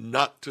 You are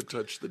not to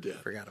touch the dead.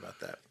 Forgot about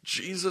that.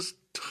 Jesus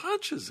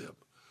touches him.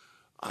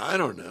 I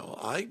don't know.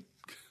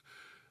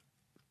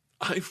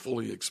 I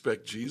fully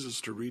expect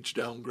Jesus to reach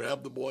down,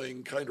 grab the boy,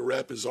 and kind of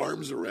wrap his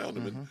arms around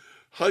him and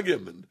hug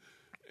him.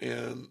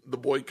 And the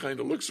boy kind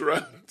of looks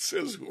around and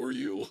says, "Who are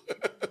you?"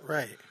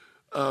 Right.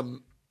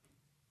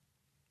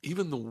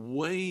 Even the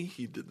way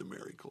he did the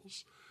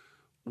miracles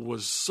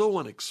was so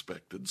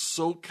unexpected,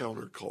 so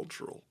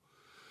countercultural.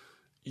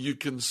 You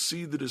can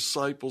see the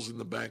disciples in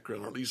the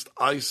background, or at least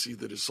I see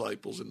the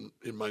disciples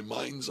in my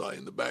mind's eye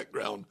in the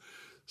background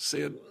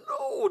saying,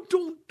 "No,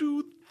 don't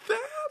do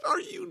that. Are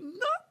you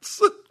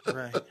nuts?"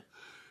 Right.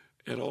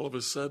 And all of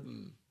a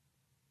sudden,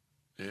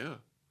 yeah,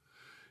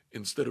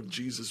 instead of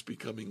Jesus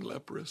becoming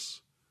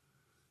leprous,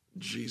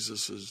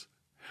 Jesus's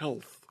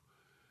health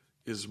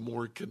is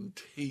more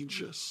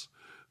contagious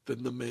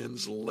than the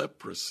man's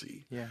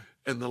leprosy. Yeah.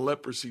 And the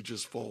leprosy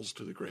just falls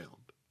to the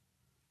ground.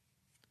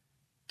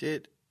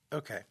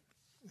 Okay.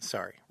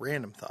 Sorry.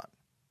 Random thought.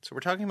 So we're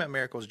talking about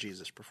miracles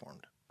Jesus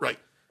performed. Right.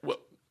 Well,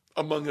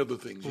 among other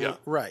things, yeah.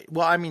 Right.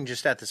 Well, I mean,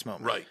 just at this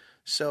moment. Right.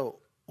 So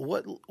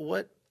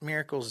what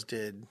miracles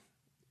did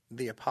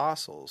the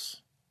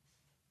apostles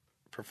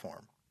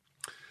perform?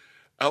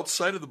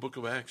 Outside of the book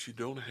of Acts, you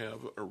don't have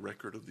a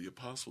record of the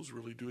apostles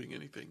really doing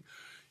anything.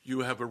 You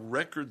have a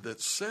record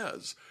that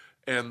says,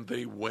 And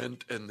they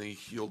went and they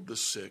healed the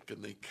sick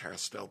and they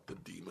cast out the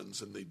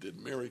demons and they did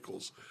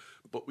miracles.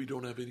 But we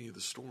don't have any of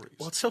the stories.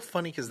 Well, it's so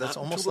funny because that's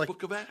Not almost until like the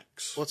book of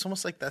Acts. well, it's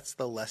almost like that's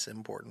the less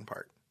important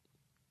part.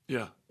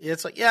 Yeah.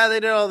 It's like, yeah, they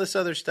did all this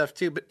other stuff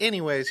too. But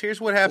anyways, here's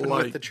what happened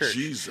Like with the church.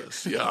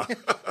 Jesus, yeah.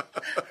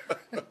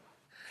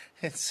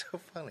 It's so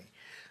funny.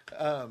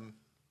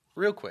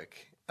 Real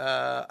quick,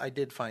 I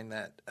did find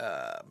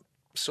that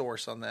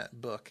source on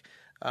that book.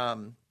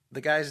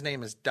 The guy's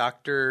name is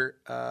Dr.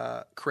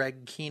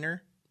 Craig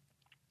Keener,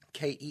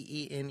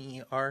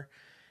 Keener,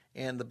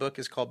 and the book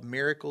is called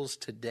Miracles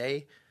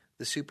Today,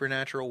 The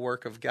Supernatural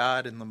Work of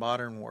God in the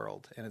Modern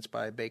World, and it's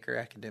by Baker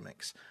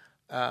Academics.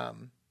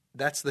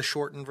 That's the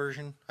shortened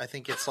version. I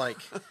think it's like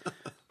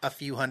a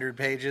few hundred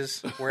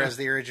pages, whereas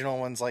the original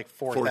one's like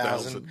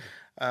 4,000.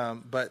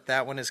 But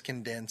that one is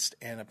condensed,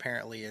 and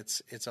apparently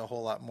it's a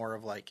whole lot more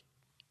of like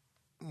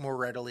more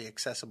readily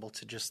accessible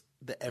to just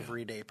the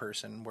everyday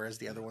person, whereas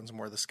the other one's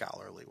more the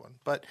scholarly one.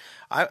 But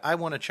I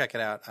want to check it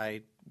out.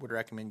 I would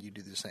recommend you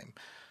do the same.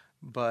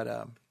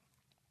 But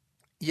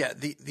yeah,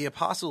 the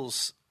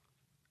apostles,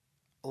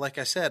 like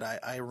I said,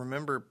 I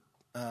remember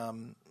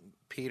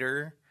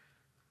Peter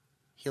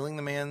healing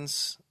the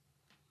man's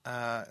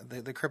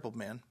the crippled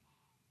man.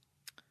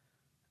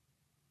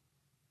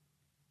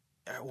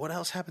 What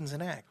else happens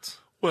in Acts?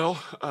 Well,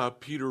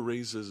 Peter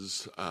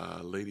raises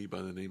a lady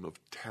by the name of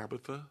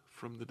Tabitha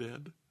from the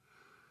dead.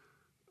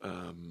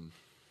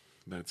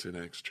 That's in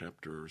Acts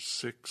chapter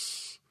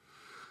 6.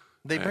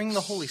 They bring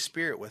the Holy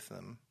Spirit with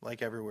them,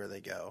 like everywhere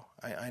they go.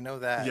 I know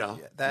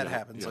that. That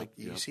happens. Like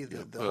you see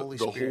the Holy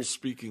Spirit. The whole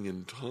speaking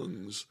in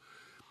tongues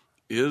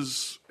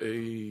is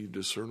a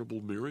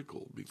discernible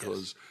miracle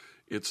because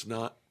it's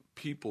not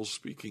people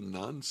speaking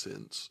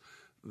nonsense.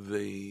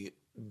 They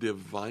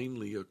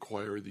divinely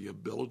acquire the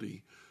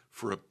ability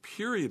for a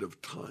period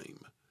of time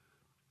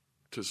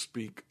to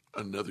speak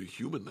another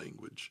human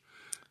language.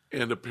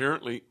 And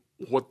apparently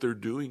what they're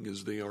doing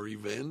is they are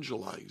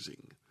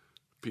evangelizing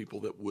people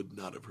that would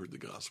not have heard the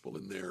gospel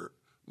in their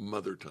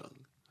mother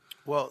tongue.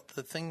 Well,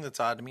 the thing that's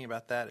odd to me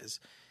about that is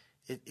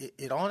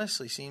it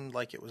honestly seemed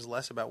like it was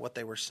less about what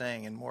they were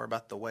saying and more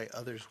about the way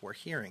others were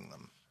hearing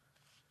them.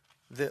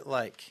 That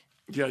like...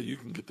 Yeah, you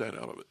can get that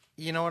out of it.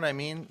 You know what I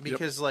mean?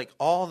 Because like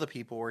all the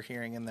people were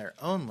hearing in their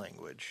own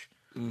language,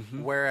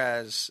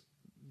 whereas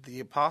the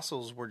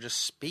apostles were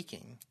just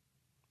speaking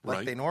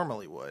like they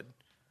normally would,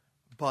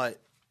 but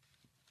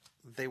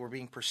they were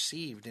being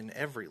perceived in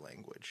every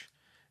language.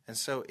 And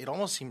so it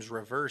almost seems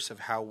reverse of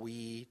how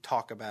we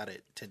talk about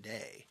it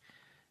today.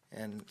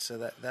 And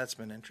so that's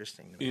been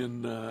interesting to me.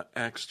 In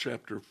Acts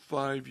chapter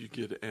 5, you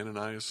get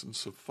Ananias and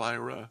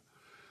Sapphira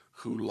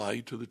who lie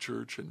to the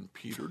church, and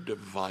Peter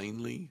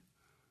divinely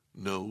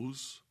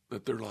knows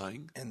that they're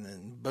lying. And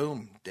then,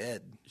 boom,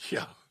 dead.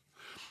 Yeah.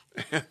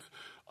 And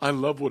I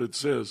love what it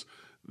says.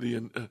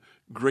 The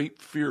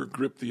great fear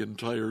gripped the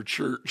entire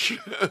church.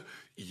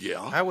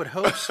 Yeah. I would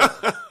hope so.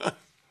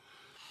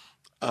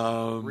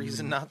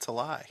 Reason not to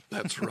lie.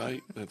 That's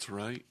right. That's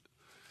right.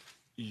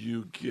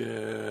 You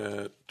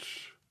get,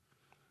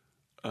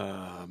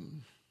 well,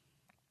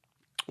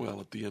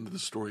 at the end of the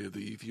story of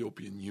the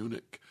Ethiopian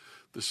eunuch,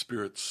 the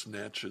Spirit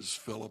snatches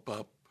Philip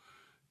up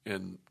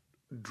and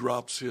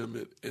drops him.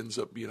 It ends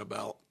up being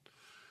about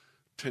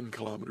 10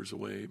 kilometers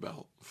away,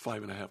 about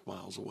 5.5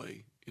 miles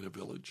away in a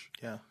village.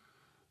 Yeah.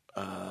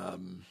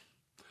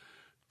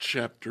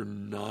 Chapter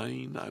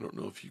 9, I don't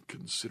know if you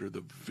consider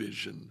the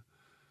vision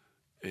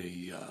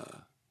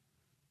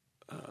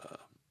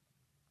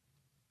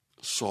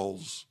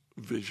Saul's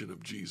vision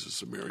of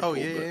Jesus, a miracle. Oh,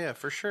 yeah,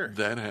 for sure.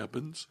 That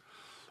happens.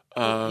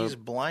 He's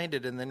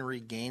blinded and then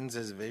regains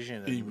his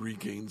vision. He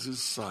regains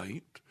his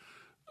sight.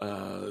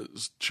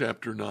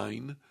 Chapter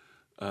 9,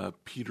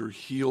 Peter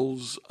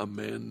heals a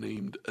man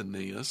named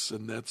Aeneas,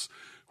 and that's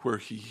where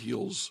he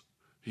heals,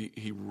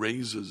 he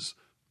raises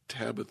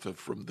Tabitha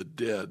from the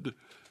dead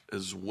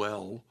as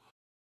well.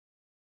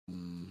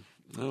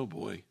 Oh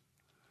boy.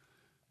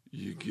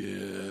 You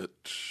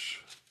get,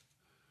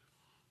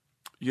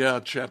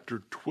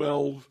 chapter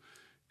 12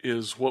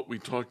 is what we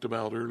talked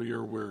about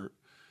earlier, where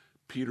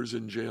Peter's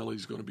in jail.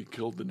 He's going to be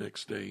killed the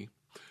next day.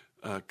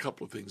 A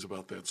couple of things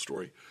about that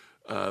story.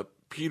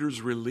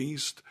 Peter's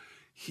released.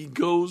 He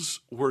goes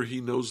where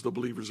he knows the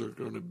believers are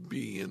going to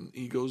be, and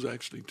he goes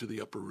actually to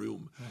the upper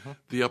room.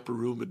 The upper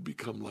room had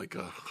become like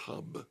a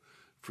hub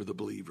for the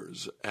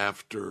believers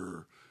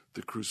after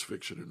the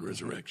crucifixion and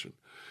resurrection.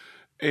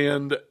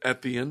 And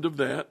at the end of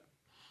that,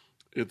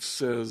 it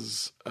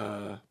says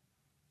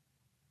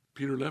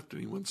Peter left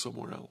and he went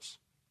somewhere else.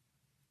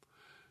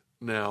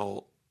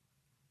 Now,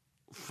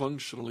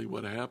 functionally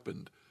what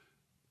happened,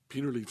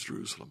 Peter leaves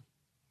Jerusalem.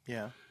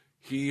 Yeah.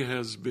 He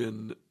has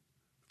been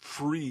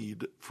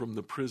freed from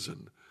the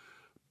prison,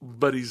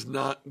 but he's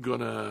not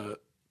going to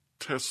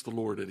test the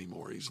Lord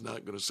anymore. He's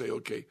not going to say,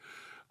 okay,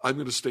 I'm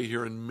going to stay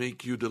here and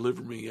make you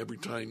deliver me every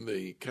time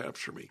they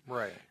capture me.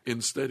 Right.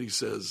 Instead, he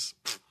says,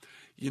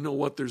 you know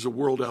what? There's a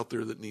world out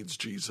there that needs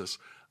Jesus.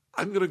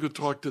 I'm going to go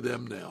talk to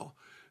them now.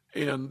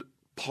 And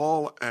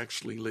Paul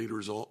actually later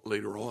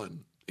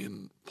on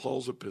in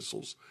Paul's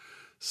epistles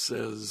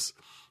says,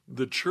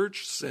 the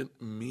church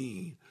sent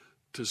me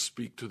to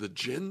speak to the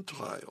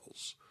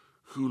Gentiles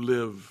who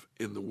live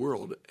in the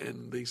world,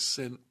 and they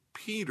sent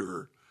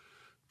Peter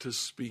to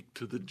speak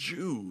to the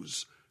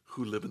Jews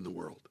who live in the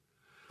world.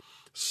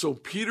 So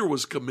Peter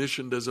was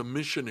commissioned as a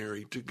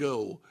missionary to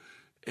go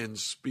and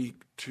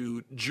speak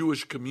to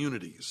Jewish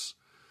communities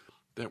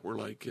that were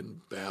like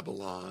in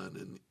Babylon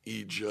and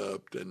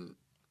Egypt and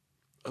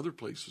other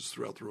places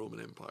throughout the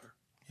Roman Empire.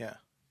 Yeah.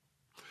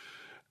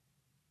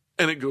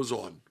 And it goes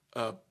on.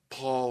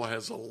 Paul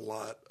has a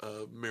lot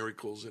of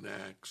miracles in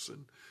Acts,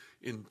 and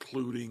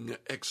including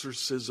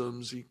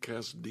exorcisms. He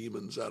cast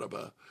demons out of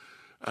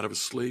a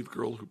slave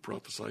girl who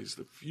prophesies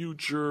the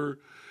future.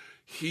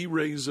 He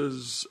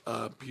raises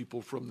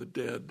people from the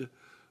dead.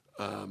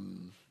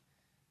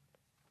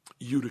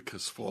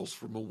 Eutychus falls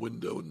from a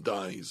window and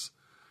dies,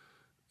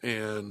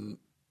 and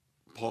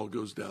Paul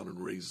goes down and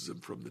raises him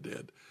from the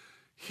dead.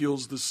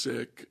 Heals the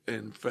sick.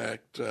 In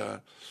fact,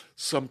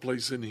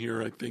 someplace in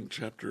here, I think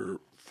chapter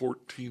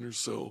 14 or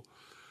so,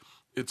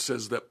 it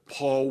says that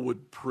Paul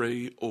would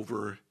pray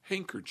over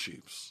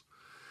handkerchiefs,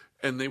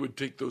 and they would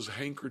take those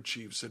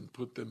handkerchiefs and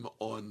put them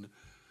on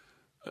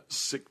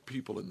sick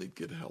people, and they'd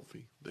get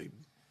healthy.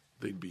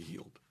 They'd be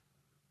healed.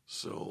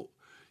 So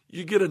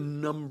you get a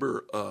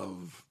number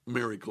of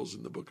miracles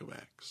in the book of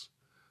Acts.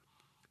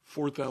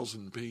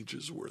 4,000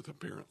 pages worth,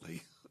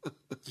 apparently.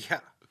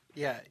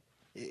 Yeah,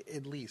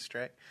 at least,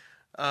 right?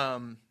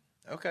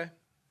 Okay,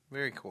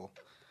 very cool.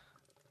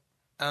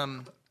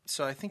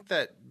 So I think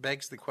that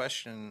begs the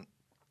question.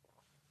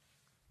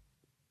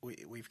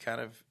 We've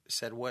kind of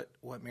said what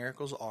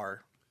miracles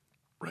are.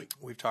 Right.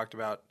 We've talked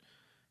about,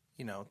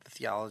 the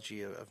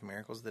theology of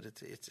miracles, that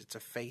it's a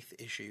faith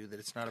issue, that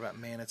it's not about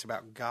man, it's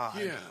about God.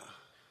 Yeah.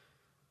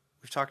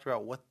 We've talked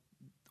about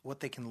what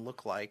they can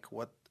look like,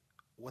 what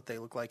they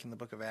look like in the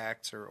book of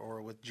Acts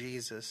or with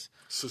Jesus.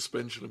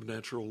 Suspension of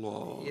natural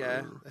law.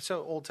 Yeah.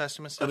 So Old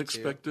Testament stuff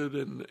unexpected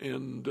too.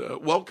 and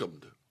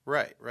welcomed.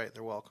 Right.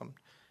 They're welcomed.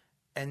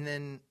 And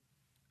then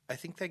I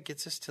think that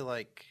gets us to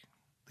like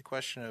the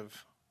question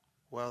of,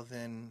 well,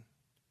 then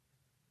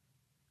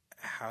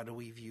how do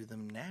we view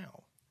them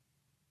now?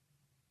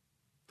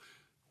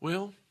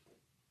 Well,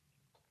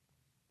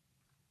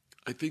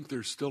 I think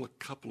there's still a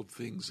couple of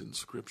things in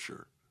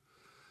Scripture.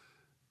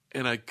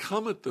 And I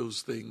come at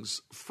those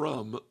things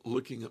from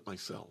looking at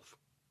myself.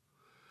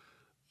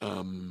 I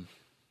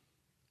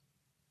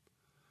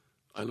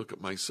look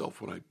at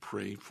myself when I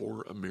pray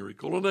for a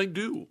miracle, and I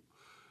do.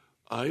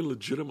 I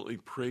legitimately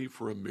pray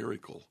for a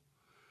miracle.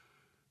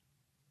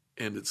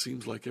 And it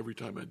seems like every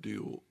time I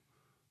do,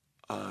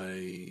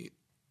 I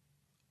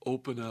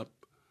open up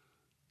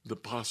the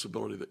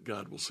possibility that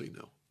God will say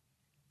no.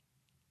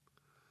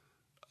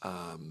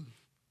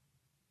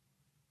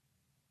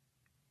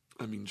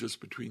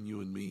 Just between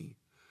you and me,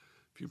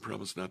 if you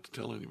promise not to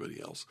tell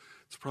anybody else,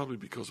 it's probably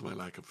because of my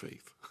lack of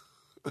faith.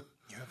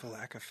 You have a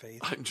lack of faith?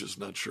 I'm just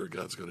not sure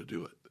God's going to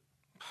do it.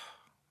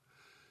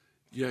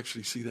 You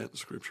actually see that in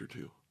Scripture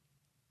too.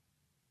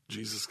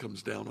 Jesus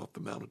comes down off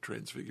the Mount of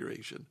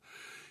Transfiguration.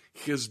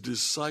 His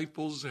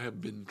disciples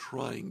have been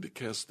trying to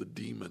cast the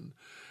demon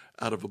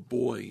out of a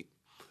boy.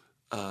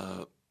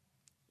 The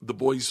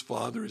boy's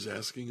father is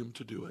asking him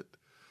to do it.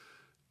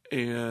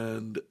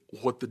 And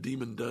what the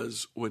demon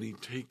does when he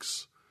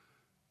takes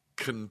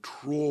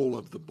control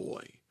of the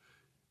boy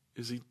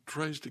is he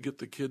tries to get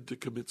the kid to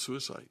commit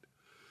suicide.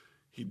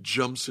 He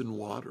jumps in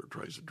water,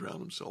 tries to drown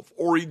himself,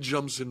 or he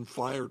jumps in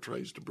fire,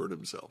 tries to burn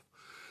himself.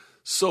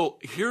 So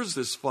here's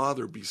this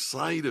father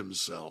beside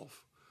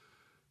himself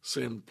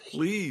saying,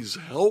 please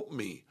help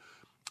me.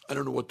 I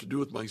don't know what to do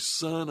with my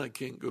son. I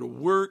can't go to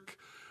work.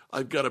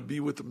 I've got to be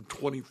with him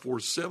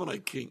 24/7. I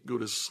can't go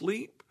to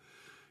sleep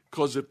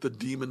because if the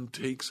demon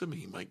takes him,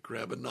 he might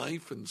grab a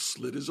knife and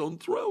slit his own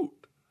throat.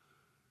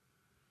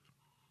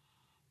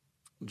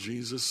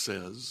 Jesus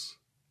says,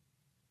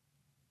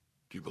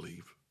 do you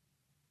believe?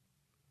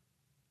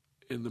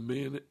 And the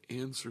man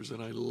answers,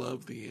 and I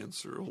love the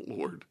answer, oh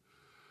Lord,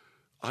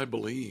 I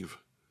believe.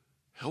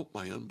 Help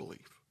my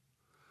unbelief.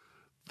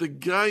 The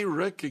guy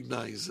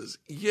recognizes,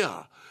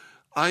 yeah,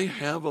 I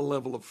have a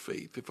level of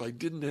faith. If I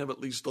didn't have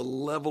at least a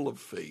level of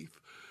faith,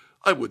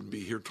 I wouldn't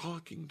be here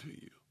talking to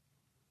you.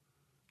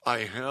 I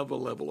have a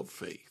level of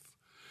faith.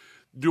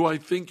 Do I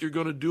think you're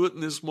going to do it in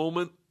this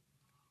moment?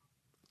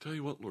 Tell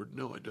you what, Lord,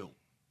 no, I don't.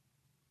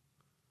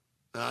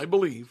 I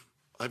believe.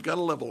 I've got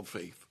a level of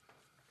faith.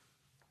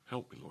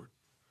 Help me, Lord.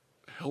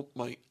 Help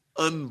my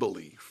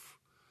unbelief.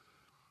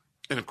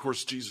 And of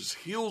course, Jesus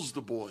heals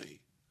the boy.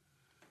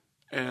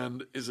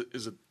 And is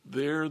it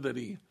there that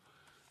he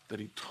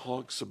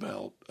talks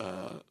about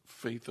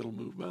faith that'll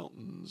move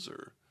mountains,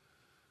 or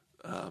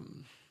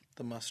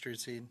the mustard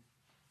seed?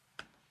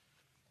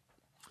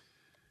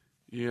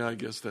 Yeah, I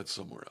guess that's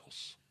somewhere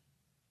else.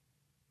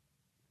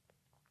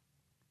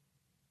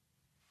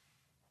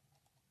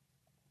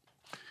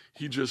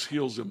 He just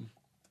heals him.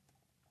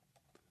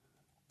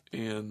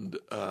 And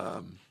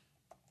I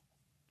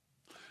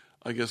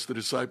guess the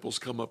disciples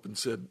come up and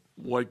said,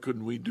 why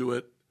couldn't we do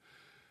it?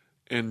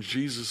 And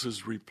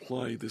Jesus'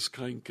 reply, this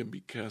kind can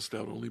be cast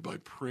out only by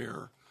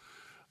prayer,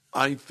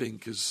 I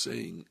think is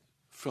saying,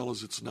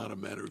 fellas, it's not a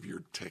matter of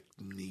your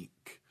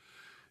technique.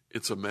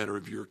 It's a matter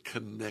of your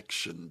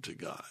connection to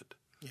God.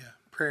 Yeah,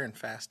 prayer and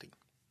fasting.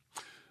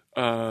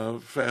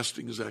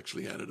 Fasting is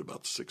actually added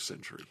about the 6th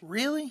century.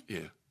 Really?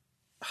 Yeah.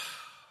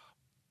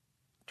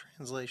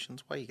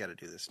 Translations, why you got to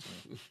do this to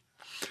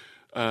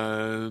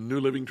me? New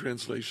Living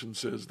Translation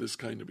says this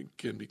kind of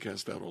can be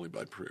cast out only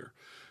by prayer.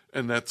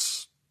 And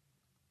that's,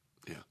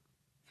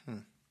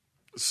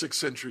 6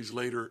 centuries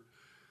later,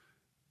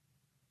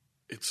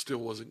 it still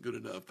wasn't good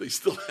enough. They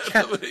still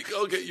had to make,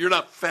 okay, you're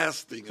not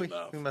fasting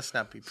enough. We must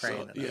not be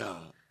praying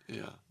enough.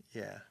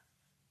 Yeah.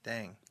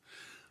 Dang.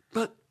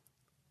 But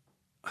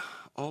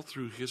all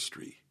through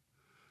history,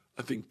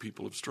 I think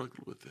people have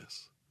struggled with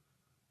this.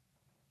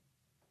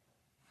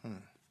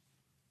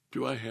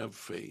 Do I have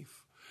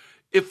faith?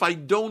 If I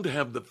don't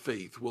have the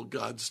faith, will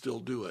God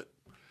still do it?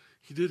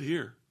 He did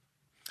here.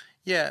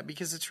 Yeah,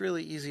 because it's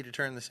really easy to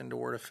turn this into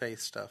word of faith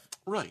stuff.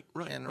 Right.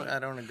 And right. I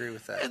don't agree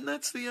with that. And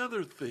that's the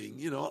other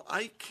thing.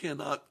 I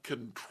cannot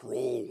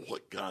control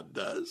what God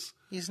does.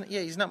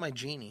 He's not my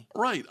genie.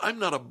 Right. I'm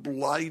not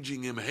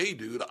obliging him. Hey,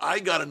 dude, I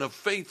got enough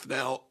faith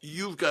now.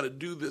 You've got to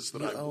do this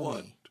that I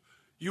want.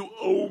 You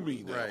owe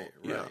me now.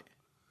 Right.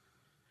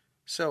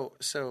 So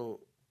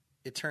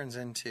it turns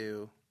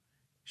into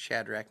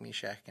Shadrach,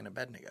 Meshach, and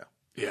Abednego.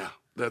 Yeah,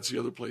 that's the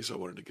other place I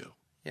wanted to go.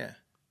 Yeah.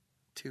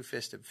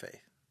 Two-fisted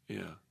faith.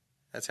 Yeah.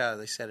 That's how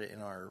they said it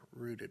in our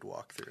rooted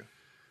walkthrough.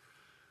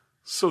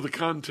 So the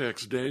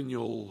context,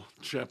 Daniel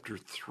chapter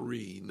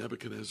 3,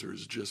 Nebuchadnezzar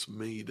has just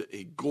made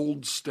a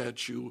gold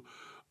statue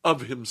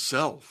of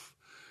himself.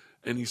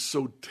 And he's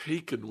so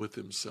taken with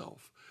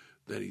himself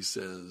that he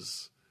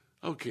says,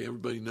 okay,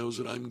 everybody knows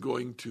that I'm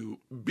going to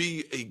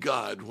be a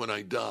god when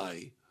I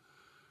die.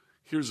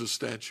 Here's a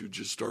statue,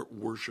 just start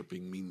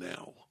worshiping me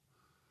now.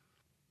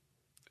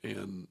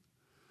 And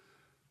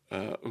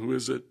who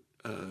is it?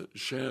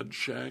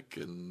 Shadrach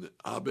and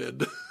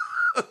Abed.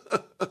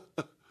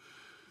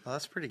 Well,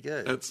 that's pretty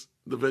good. That's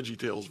the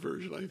VeggieTales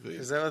version, I think.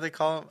 Is that what they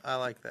call them? I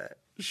like that.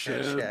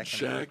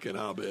 Shadrach and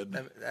Abed.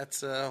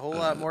 That's a whole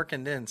lot more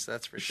condensed,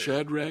 that's for sure.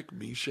 Shadrach,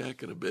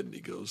 Meshach, and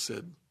Abednego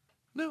said,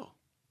 no,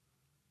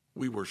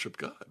 we worship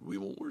God. We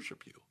won't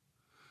worship you.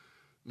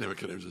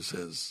 Nebuchadnezzar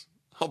says,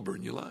 I'll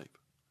burn you alive.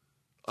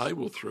 I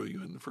will throw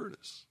you in the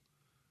furnace.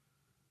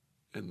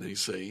 And they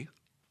say,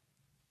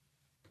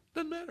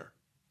 doesn't matter.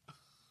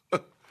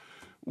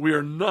 We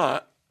are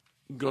not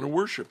going to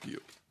worship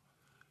you.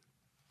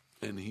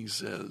 And he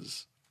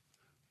says,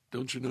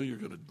 don't you know you're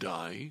going to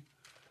die?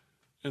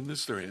 And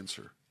this is their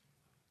answer.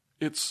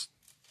 This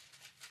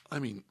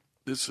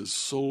is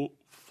so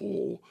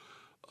full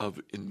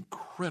of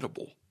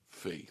incredible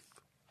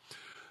faith.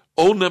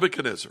 O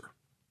Nebuchadnezzar,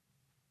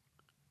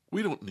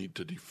 we don't need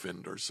to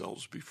defend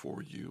ourselves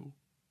before you.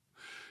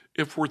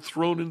 If we're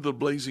thrown into the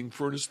blazing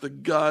furnace, the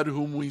God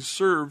whom we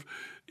serve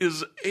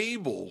is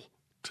able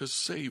to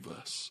save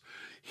us.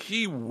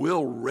 He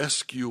will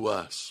rescue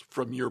us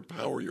from your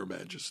power, your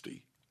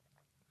majesty.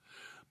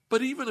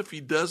 But even if he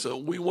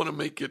doesn't, we want to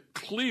make it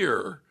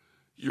clear,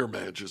 your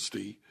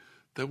majesty,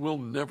 that we'll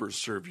never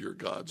serve your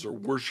gods or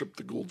worship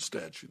the gold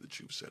statue that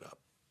you've set up.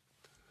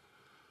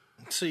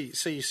 So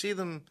you see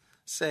them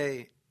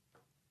say,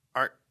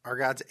 our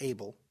God's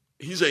able.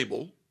 He's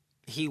able.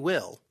 He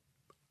will.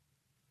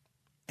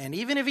 And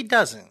even if he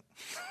doesn't.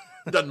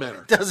 Doesn't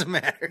matter. Doesn't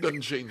matter.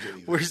 Doesn't change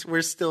anything.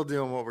 We're still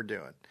doing what we're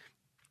doing.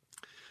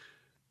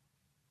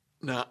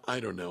 Now, I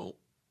don't know.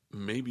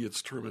 Maybe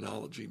it's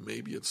terminology,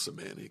 maybe it's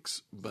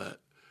semantics, but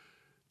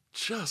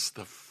just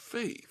the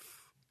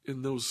faith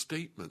in those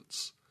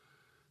statements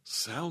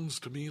sounds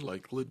to me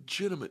like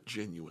legitimate,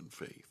 genuine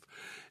faith.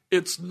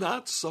 It's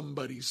not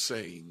somebody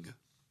saying,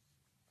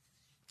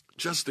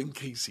 just in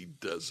case he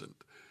doesn't,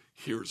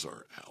 here's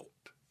our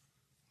out.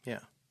 Yeah.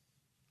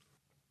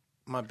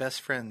 My best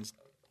friend's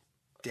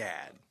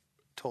dad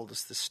told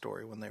us this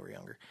story when they were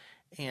younger.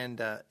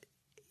 And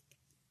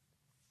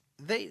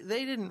they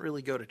didn't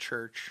really go to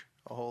church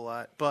a whole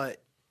lot,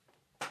 but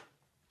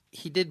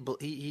he did.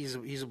 He's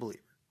a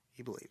believer.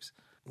 He believes.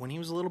 When he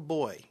was a little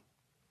boy,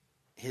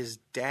 his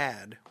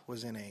dad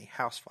was in a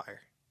house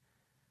fire,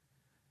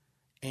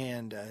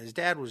 and his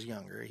dad was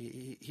younger.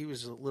 He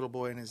was a little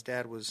boy, and his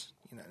dad was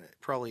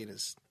probably in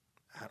his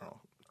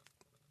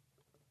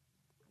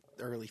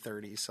early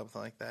 30s,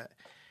 something like that.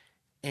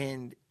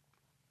 And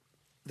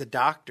the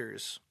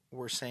doctors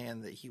were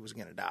saying that he was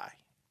going to die.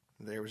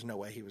 There was no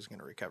way he was going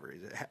to recover.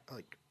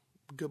 Like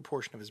a good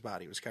portion of his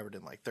body was covered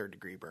in like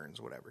 3rd-degree burns,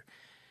 whatever.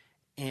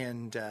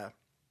 And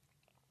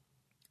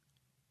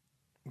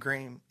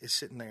Graham is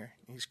sitting there.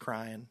 He's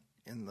crying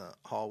in the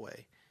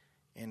hallway,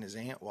 and his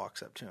aunt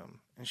walks up to him,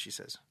 and she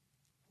says,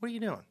 "What are you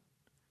doing?"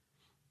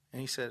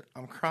 And he said,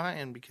 "I'm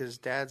crying because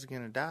Dad's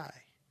going to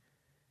die."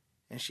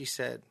 And she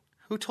said,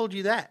 "Who told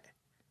you that?"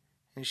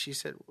 And she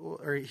said,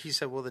 he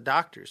said, "Well, the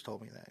doctors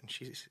told me that." And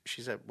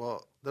she said,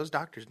 "Well, those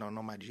doctors don't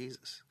know my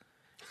Jesus."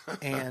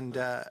 And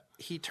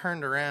he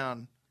turned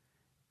around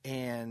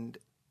and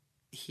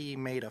he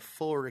made a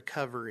full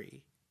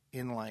recovery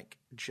in like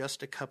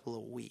just a couple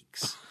of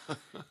weeks.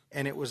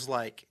 And it was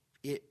like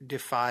it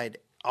defied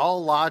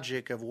all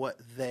logic of what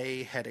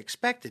they had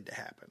expected to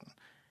happen.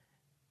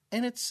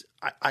 And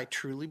I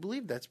truly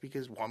believe that's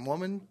because one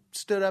woman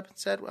stood up and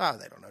said, "Wow,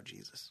 they don't know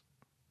Jesus."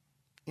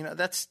 You know,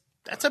 that's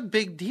a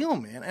big deal,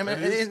 man. I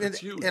mean, that's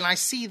huge. And I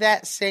see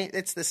that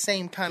it's the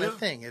same kind of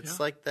thing. It's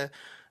like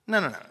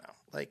no.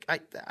 Like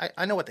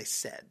I know what they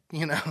said,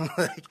 you know,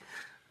 like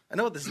I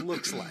know what this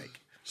looks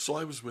like. So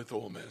I was with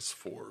OMS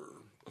for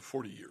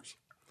 40 years.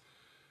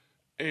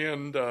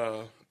 And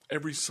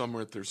every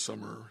summer at their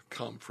summer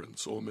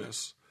conference,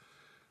 OMS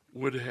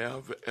would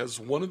have as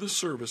one of the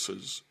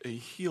services a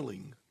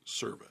healing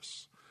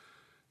service,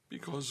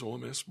 because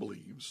OMS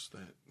believes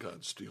that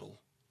God still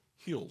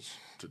heals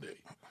today.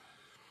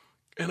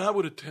 And I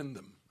would attend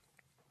them.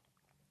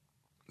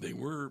 They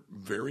were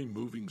very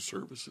moving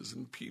services,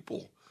 and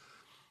people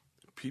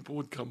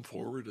would come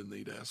forward and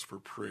they'd ask for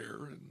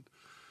prayer. And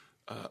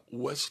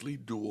Wesley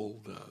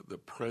Duell, the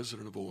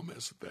president of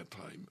OMS at that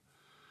time,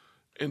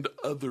 and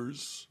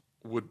others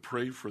would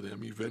pray for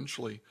them.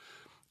 Eventually,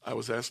 I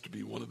was asked to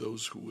be one of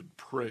those who would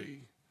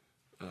pray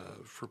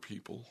for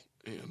people.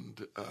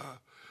 And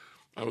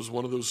I was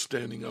one of those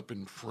standing up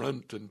in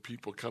front and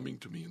people coming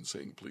to me and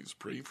saying, "Please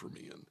pray for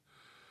me." And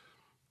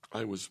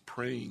I was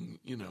praying,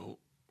 you know,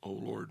 "Oh,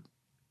 Lord,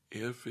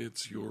 if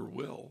it's your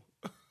will,"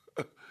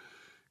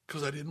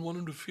 because I didn't want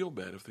them to feel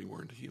bad if they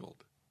weren't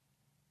healed.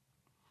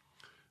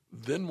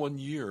 Then one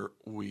year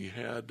we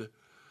had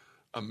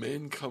a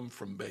man come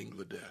from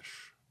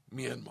Bangladesh,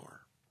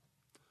 Myanmar,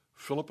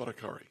 Philip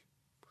Arakari.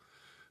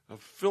 Now,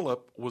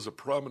 Philip was a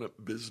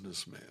prominent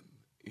businessman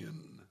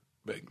in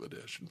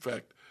Bangladesh. In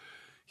fact,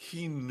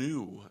 he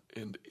knew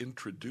and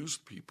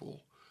introduced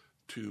people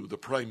to the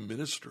Prime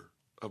Minister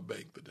of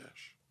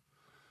Bangladesh,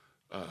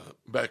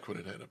 back when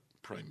it had a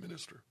Prime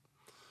Minister.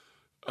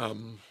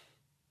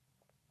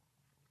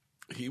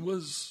 He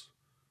was,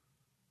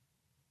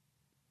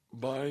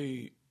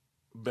 by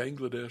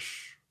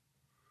Bangladesh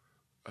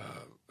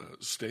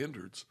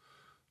standards,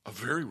 a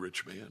very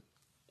rich man,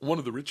 one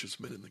of the richest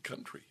men in the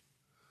country.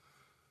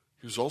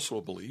 He was also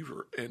a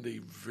believer, and a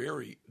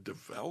very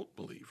devout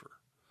believer.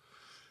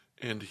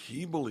 And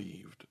he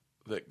believed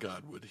that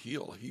God would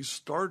heal. He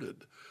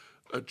started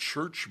a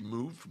church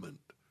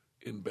movement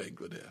in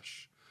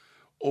Bangladesh,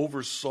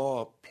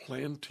 oversaw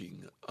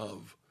planting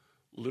of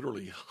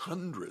literally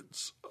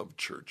hundreds of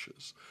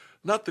churches.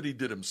 Not that he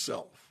did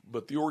himself,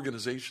 but the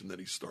organization that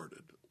he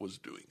started was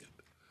doing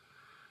it.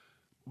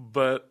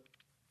 But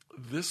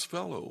this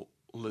fellow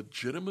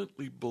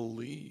legitimately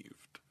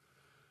believed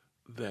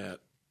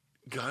that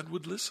God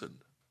would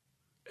listen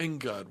and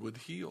God would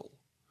heal.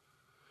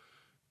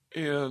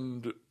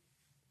 And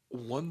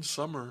one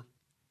summer,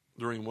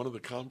 during one of the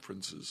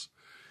conferences,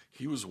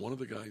 he was one of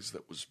the guys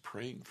that was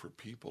praying for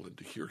people, and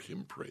to hear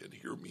him pray and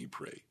hear me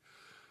pray,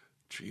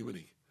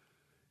 Jiminy,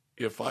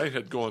 if I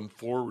had gone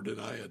forward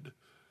and I had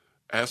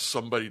asked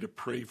somebody to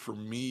pray for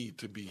me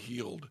to be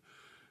healed,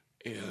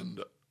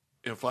 and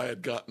if I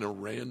had gotten a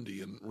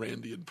Randy and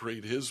Randy had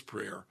prayed his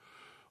prayer,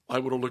 I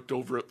would have looked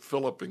over at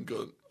Philip and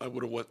gone, I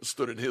would have went and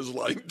stood in his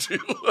line too.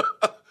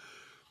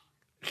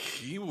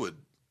 He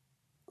would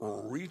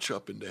reach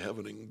up into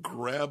heaven and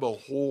grab a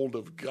hold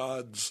of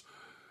God's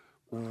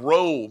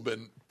robe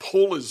and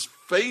pull his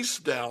face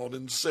down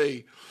and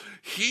say,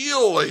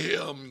 "Heal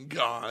him,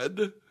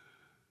 God."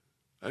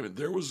 I mean,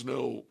 there was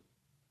no,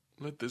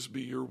 "Let this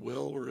be your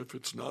will," or "If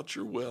it's not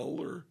your will,"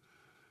 or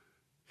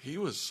he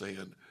was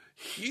saying,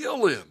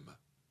 "Heal him."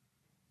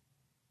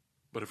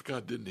 But if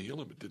God didn't heal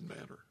him, it didn't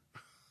matter.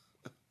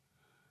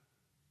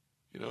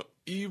 You know,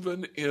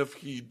 even if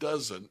he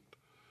doesn't,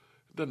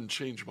 it doesn't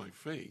change my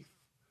faith.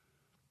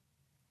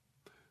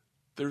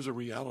 There's a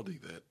reality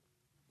that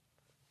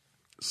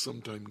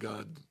sometimes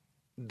God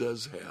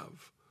does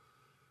have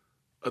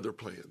other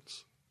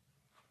plans.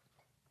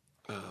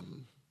 I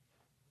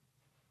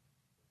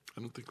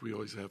don't think we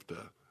always have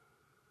to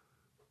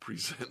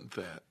present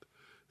that,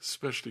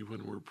 especially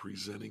when we're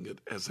presenting it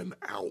as an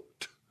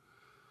out.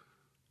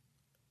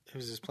 It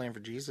was his plan for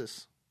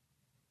Jesus.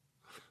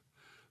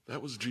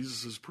 That was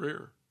Jesus'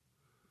 prayer.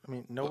 I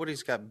mean,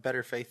 nobody's got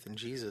better faith than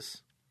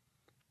Jesus.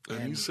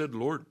 And he said,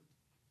 "Lord,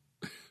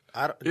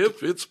 I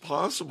if it's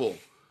possible,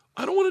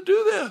 I don't want to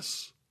do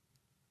this."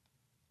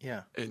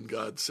 Yeah. And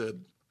God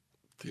said,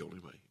 "The only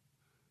way."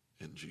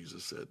 And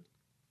Jesus said,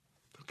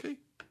 "Okay."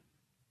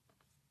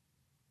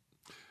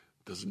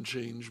 Doesn't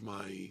change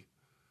my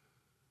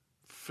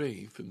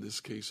faith. In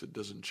this case, it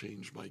doesn't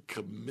change my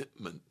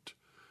commitment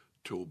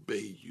to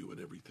obey you in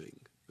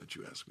everything that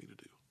you ask me to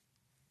do.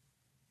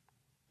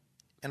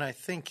 And I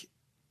think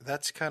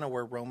that's kind of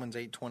where Romans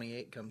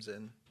 8:28 comes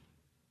in.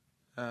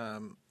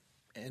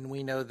 And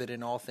we know that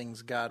in all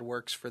things God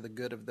works for the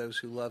good of those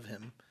who love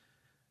him,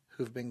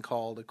 who've been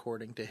called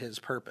according to his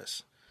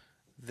purpose.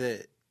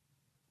 That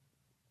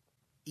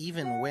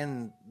even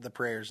when the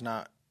prayer's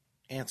not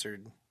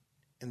answered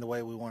in the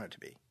way we want it to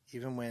be,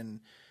 even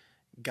when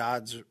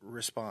God's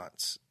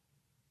response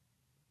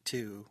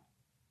to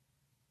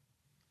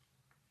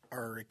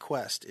our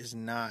request is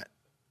not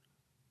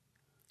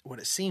what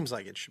it seems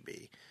like it should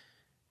be,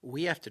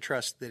 we have to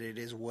trust that it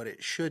is what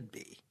it should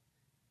be.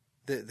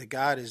 That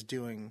God is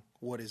doing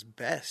what is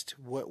best.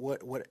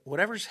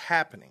 Whatever's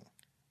happening,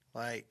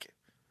 like,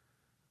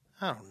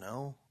 I don't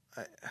know.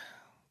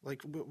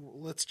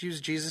 Let's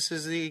use Jesus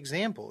as the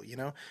example.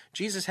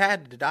 Jesus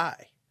had to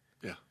die.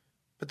 Yeah.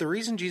 But the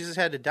reason Jesus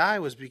had to die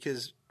was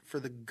because for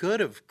the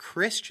good of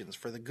Christians,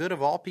 for the good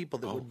of all people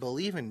that would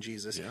believe in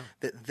Jesus,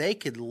 that they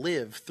could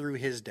live through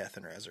his death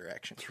and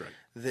resurrection. That's right.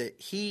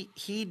 That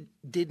he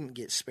didn't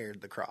get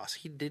spared the cross.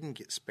 He didn't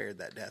get spared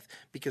that death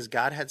because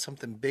God had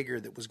something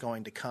bigger that was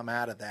going to come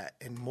out of that,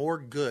 and more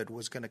good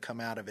was going to come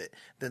out of it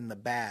than the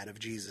bad of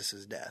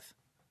Jesus' death.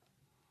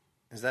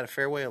 Is that a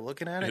fair way of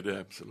looking at it? It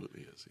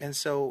absolutely is. And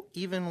so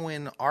even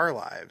when our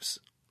lives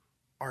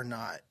are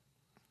not,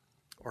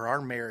 or our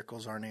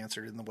miracles aren't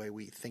answered in the way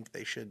we think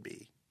they should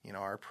be,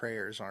 our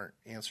prayers aren't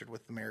answered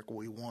with the miracle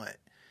we want,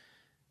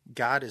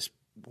 God is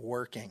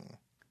working,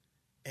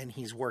 and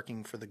he's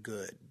working for the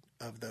good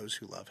of those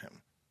who love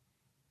him,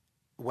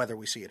 whether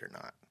we see it or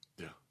not.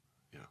 Yeah.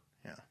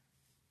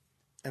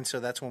 And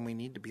so that's when we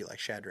need to be like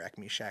Shadrach,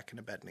 Meshach, and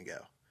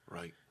Abednego.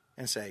 Right.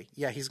 And say,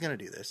 yeah, he's going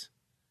to do this.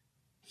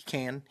 He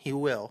can, he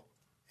will.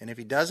 And if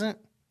he doesn't,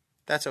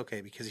 that's okay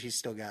because he's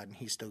still God and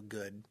he's still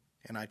good,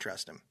 and I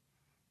trust him.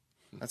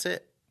 That's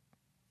it.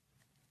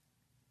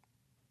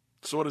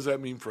 So what does that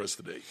mean for us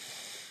today?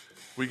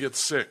 We get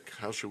sick.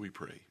 How should we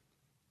pray?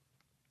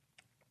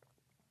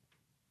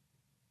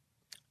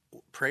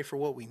 Pray for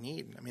what we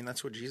need. I mean,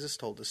 that's what Jesus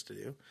told us to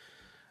do.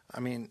 I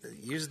mean,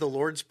 use the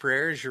Lord's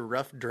Prayer as your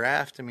rough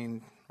draft. I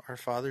mean, our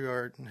Father who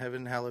art in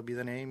heaven, hallowed be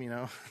thy name,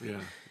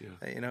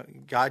 Yeah.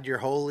 God, you're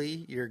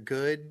holy, you're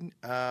good.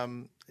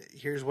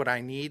 Here's what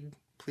I need.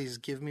 Please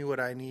give me what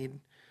I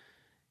need.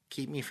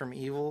 Keep me from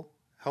evil.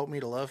 Help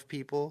me to love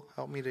people.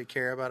 Help me to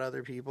care about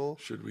other people.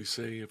 Should we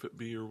say, if it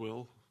be your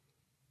will?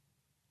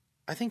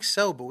 I think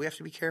so, but we have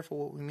to be careful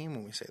what we mean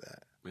when we say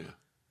that. Yeah.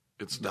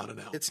 It's not an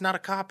out. It's not a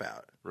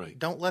cop-out. Right.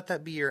 Don't let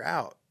that be your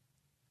out.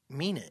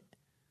 Mean it.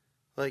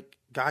 Like,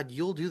 God,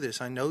 you'll do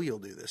this. I know you'll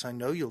do this. I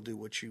know you'll do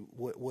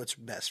what's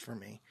best for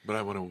me. But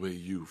I want to obey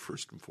you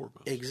first and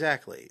foremost.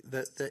 Exactly.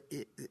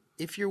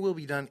 If your will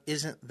be done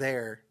isn't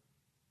there,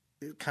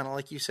 kind of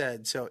like you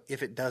said. So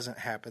if it doesn't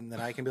happen, then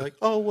I can be like,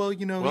 oh, well,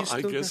 well,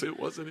 I guess it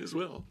wasn't his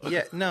will.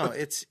 Yeah, no,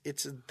 it's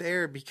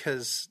there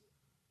because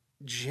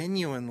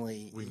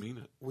genuinely we mean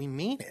it. We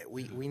mean it.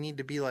 We need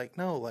to be like,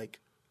 no, like,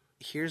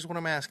 here's what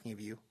I'm asking of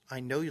you. I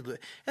know you'll do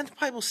it. And the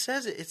Bible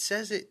says it. It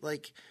says it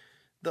like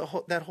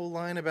that whole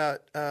line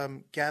about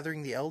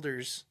gathering the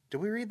elders. Did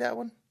we read that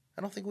one?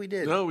 I don't think we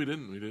did. No, we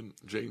didn't.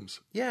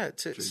 James. Yeah.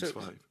 James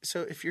 5.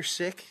 So if you're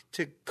sick,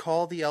 to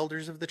call the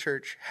elders of the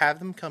church, have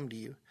them come to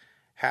you,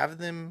 have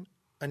them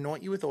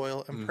anoint you with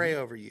oil and pray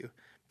over you,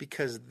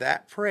 because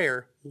that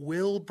prayer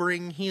will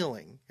bring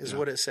healing, is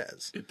what it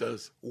says. It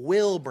does.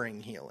 Will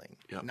bring healing,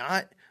 Yep.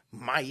 not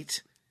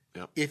might,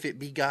 Yep. if it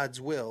be God's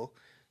will.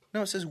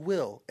 No, it says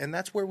will, and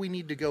that's where we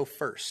need to go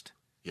first.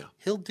 Yeah.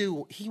 He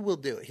will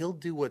do it. He'll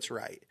do what's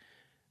right.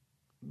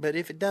 But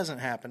if it doesn't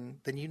happen,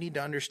 then you need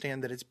to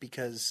understand that it's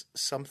because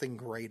something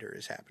greater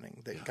is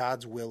happening, that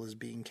God's will is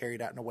being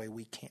carried out in a way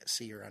we can't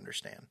see or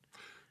understand.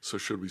 So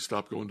should we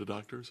stop going to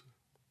doctors?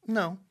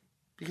 No,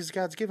 because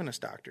God's given us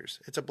doctors.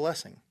 It's a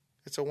blessing.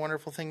 It's a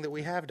wonderful thing that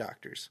we have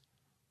doctors.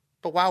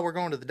 But while we're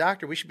going to the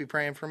doctor, we should be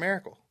praying for a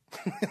miracle.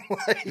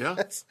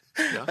 That's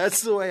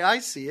the way I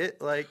see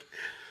it. Like,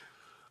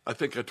 I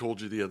think I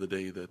told you the other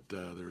day that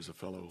there's a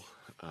fellow,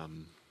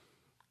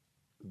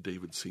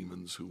 David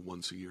Siemens, who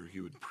once a year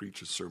he would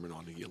preach a sermon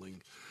on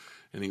healing,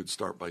 and he would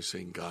start by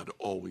saying God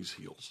always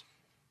heals,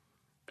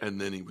 and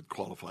then he would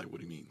qualify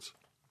what he means.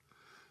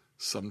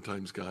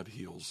 Sometimes God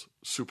heals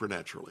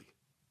supernaturally,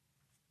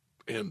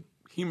 and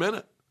he meant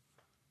it,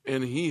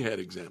 and he had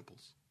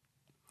examples.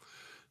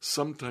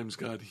 Sometimes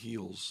God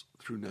heals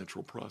through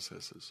natural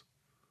processes.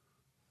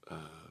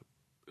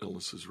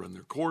 Illnesses run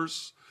their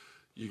course,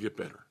 you get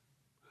better.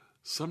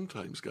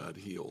 Sometimes God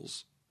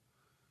heals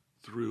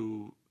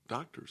through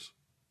doctors.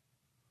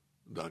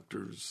 God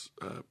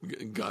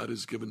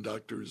has given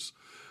doctors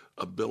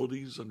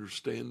abilities,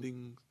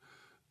 understanding,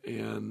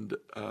 and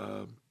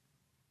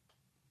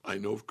I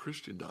know of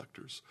Christian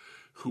doctors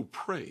who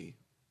pray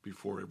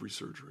before every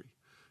surgery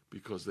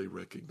because they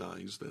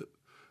recognize that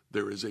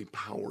there is a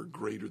power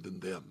greater than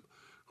them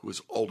who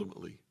is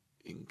ultimately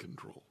in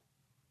control.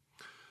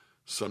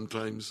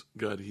 Sometimes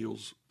God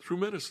heals through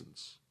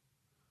medicines,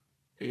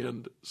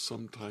 and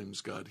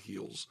sometimes God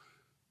heals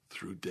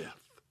through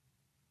death.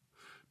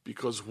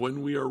 Because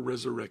when we are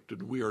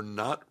resurrected, we are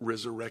not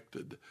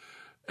resurrected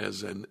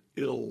as an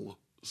ill,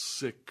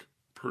 sick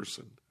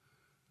person.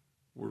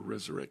 We're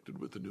resurrected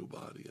with a new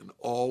body, and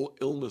all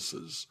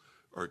illnesses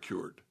are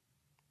cured.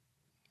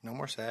 no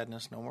more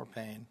sadness, no more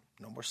pain,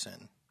 no more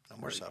sin, no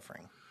more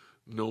suffering.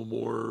 No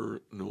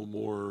more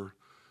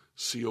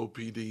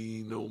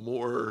COPD, no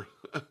more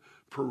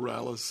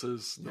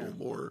paralysis, no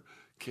more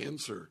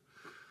cancer,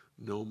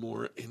 no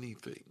more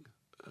anything.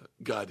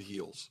 God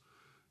heals,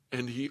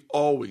 and he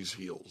always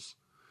heals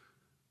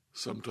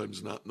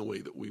Sometimes not in the way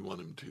that we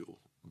want him to,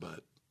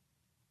 but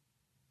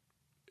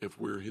if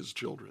we're his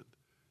children,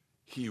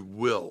 he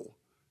will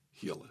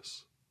heal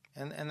us.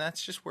 And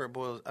that's just where it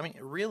boils. I mean,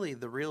 really,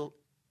 the real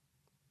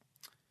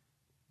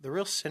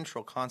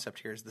central concept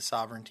here is the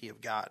sovereignty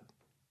of God.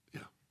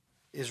 Yeah.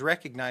 Is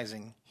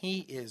recognizing he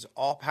is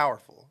all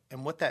powerful.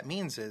 And what that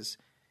means is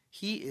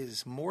he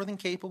is more than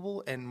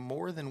capable and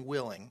more than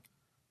willing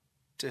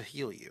to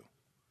heal you.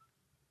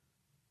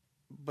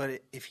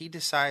 But if he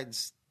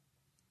decides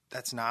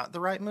that's not the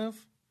right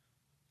move,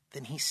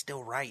 then he's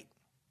still right.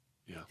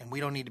 Yeah. And we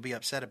don't need to be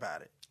upset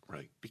about it.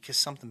 Right. Because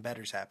something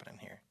better's happening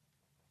here.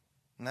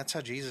 And that's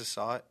how Jesus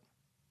saw it.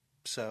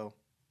 So,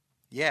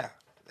 yeah.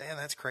 Man,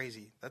 that's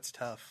crazy. That's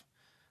tough.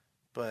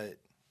 But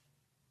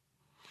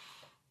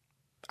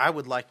I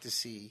would like to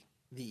see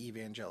the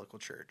evangelical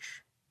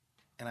church.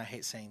 And I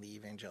hate saying the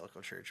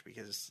evangelical church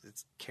because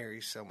it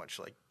carries so much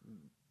like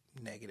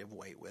negative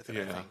weight with it,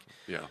 I think.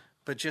 Yeah.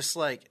 But just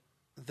like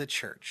the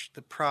church,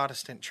 the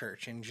Protestant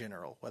church in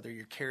general, whether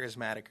you're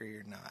charismatic or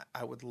you're not,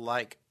 I would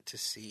like to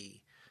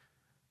see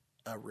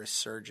a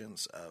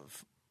resurgence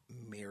of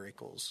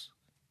miracles.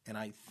 And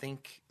I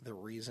think the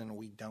reason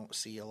we don't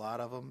see a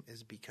lot of them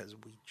is because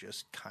we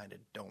just kind of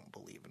don't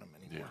believe in them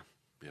anymore.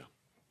 Yeah.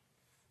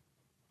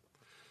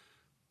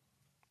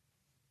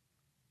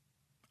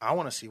 I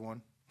want to see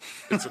one.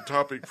 It's a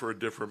topic for a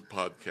different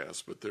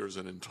podcast, but there's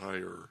an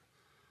entire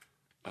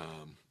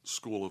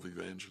school of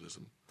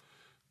evangelism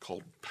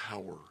called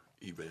power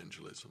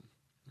evangelism,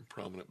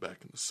 prominent back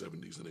in the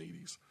 70s and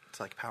 80s. It's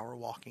like power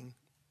walking.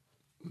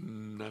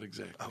 Not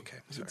exactly. Okay,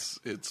 sorry.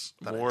 It's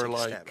Thought more I'd take a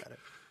like stab at it.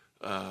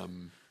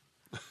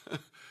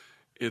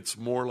 it's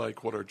more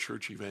like what our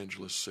church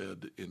evangelist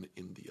said in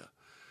India.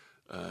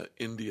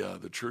 India,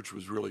 the church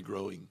was really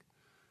growing,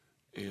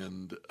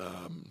 and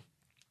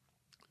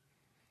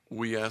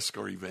we asked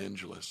our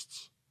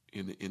evangelists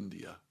in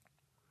India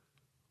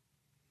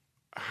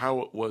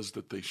how it was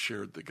that they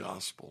shared the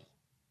gospel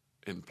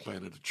and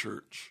planted a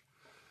church.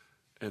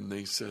 And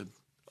they said,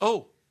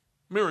 "Oh,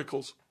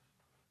 miracles."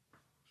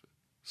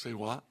 Say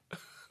what?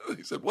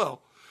 They said,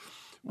 "Well,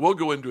 we'll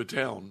go into a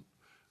town.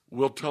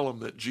 We'll tell them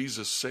that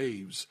Jesus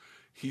saves.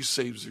 He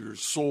saves your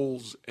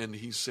souls and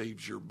he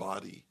saves your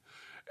body.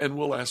 And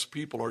we'll ask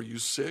people, are you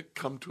sick?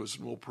 Come to us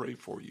and we'll pray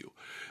for you."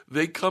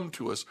 They come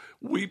to us.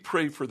 We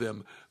pray for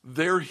them.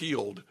 They're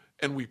healed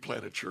and we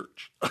plant a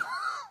church.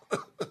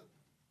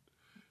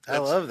 I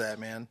love that,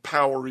 man.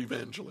 Power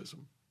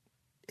evangelism.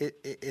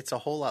 It's a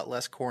whole lot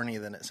less corny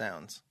than it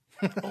sounds.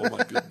 Oh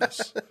my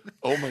goodness.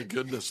 Oh my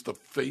goodness. The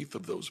faith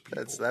of those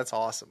people. That's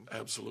awesome.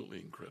 Absolutely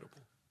incredible.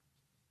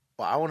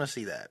 Well, I want to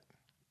see that.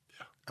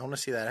 Yeah. I want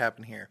to see that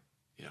happen here.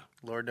 Yeah.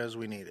 Lord knows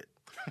we need it.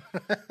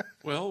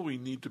 Well, we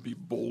need to be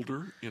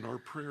bolder in our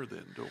prayer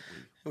then, don't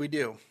we? We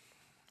do.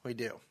 We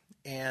do.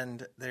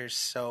 And there's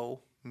so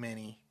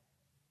many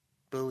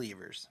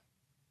believers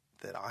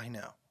that I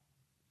know,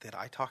 that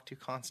I talk to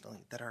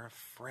constantly, that are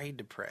afraid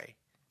to pray.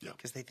 Yeah.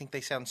 Because they think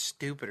they sound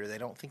stupid or they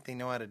don't think they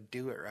know how to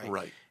do it right.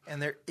 Right.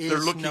 And there is They're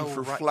looking no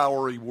for right.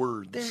 flowery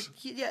words.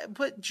 Yeah,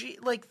 but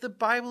like the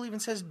Bible even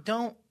says,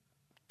 don't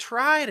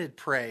try to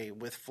pray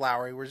with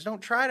flowery words.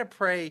 Don't try to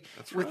pray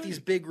with these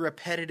big,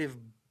 repetitive,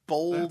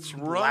 bold,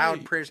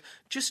 loud prayers.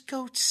 Just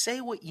go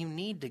say what you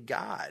need to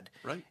God.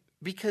 Right.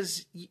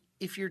 Because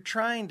if you're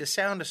trying to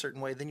sound a certain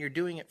way, then you're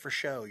doing it for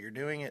show. You're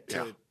doing it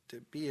to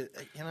be,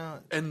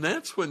 And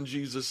that's when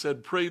Jesus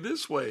said, pray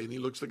this way. And he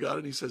looks to God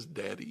and he says,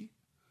 Daddy.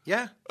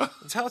 Yeah,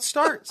 that's how it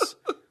starts.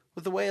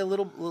 With the way a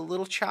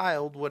little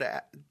child would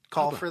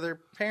call for their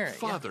parent.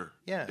 Father.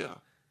 Yeah.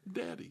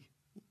 Daddy.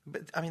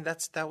 But, I mean,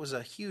 that was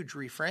a huge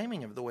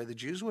reframing of the way the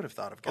Jews would have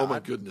thought of God. Oh, my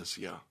goodness,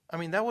 yeah. I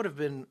mean, that would have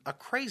been a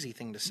crazy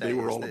thing to say. They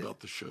were all about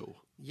the show.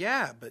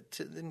 Yeah, but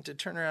then to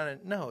turn around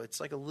and, no, it's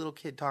like a little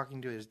kid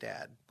talking to his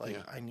dad. Like,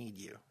 I need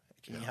you.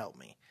 Can you help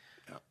me?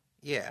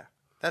 Yeah,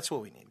 that's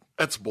what we need.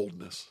 That's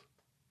boldness.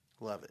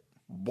 Love it.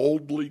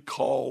 Boldly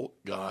call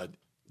God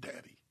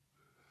Daddy.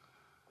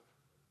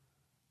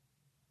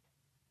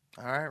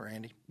 All right,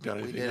 Randy. Got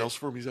anything else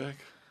for me, Zach?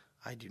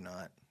 I do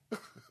not.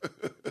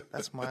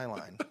 That's my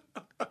line.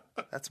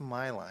 That's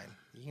my line.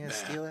 You going to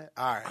steal it?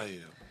 All right. I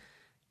am.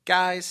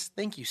 Guys,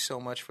 thank you so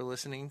much for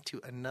listening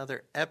to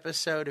another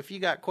episode. If you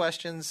got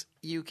questions,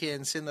 you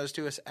can send those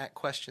to us at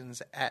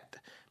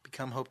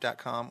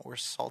questions@becomehope.com or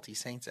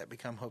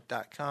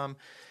saltysaints@becomehope.com.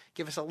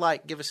 Give us a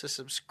like, give us a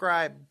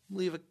subscribe,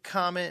 leave a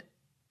comment,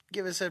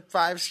 give us a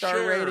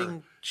 5-star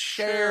rating,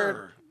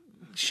 share.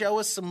 Show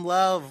us some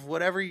love,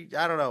 whatever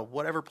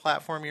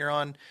platform you're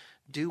on.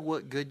 Do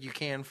what good you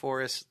can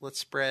for us. Let's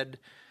spread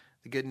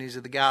the good news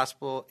of the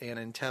gospel. And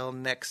until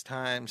next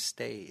time,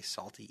 stay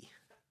salty.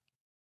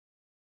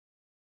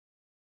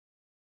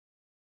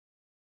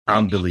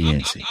 I'm Billy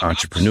Yancey,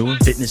 entrepreneur,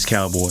 fitness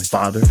cowboy,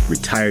 father,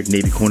 retired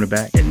Navy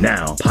cornerback, and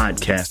now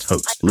podcast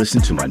host.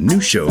 Listen to my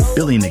new show,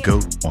 Billy and the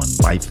Goat, on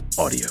Life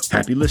Audio.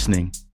 Happy listening.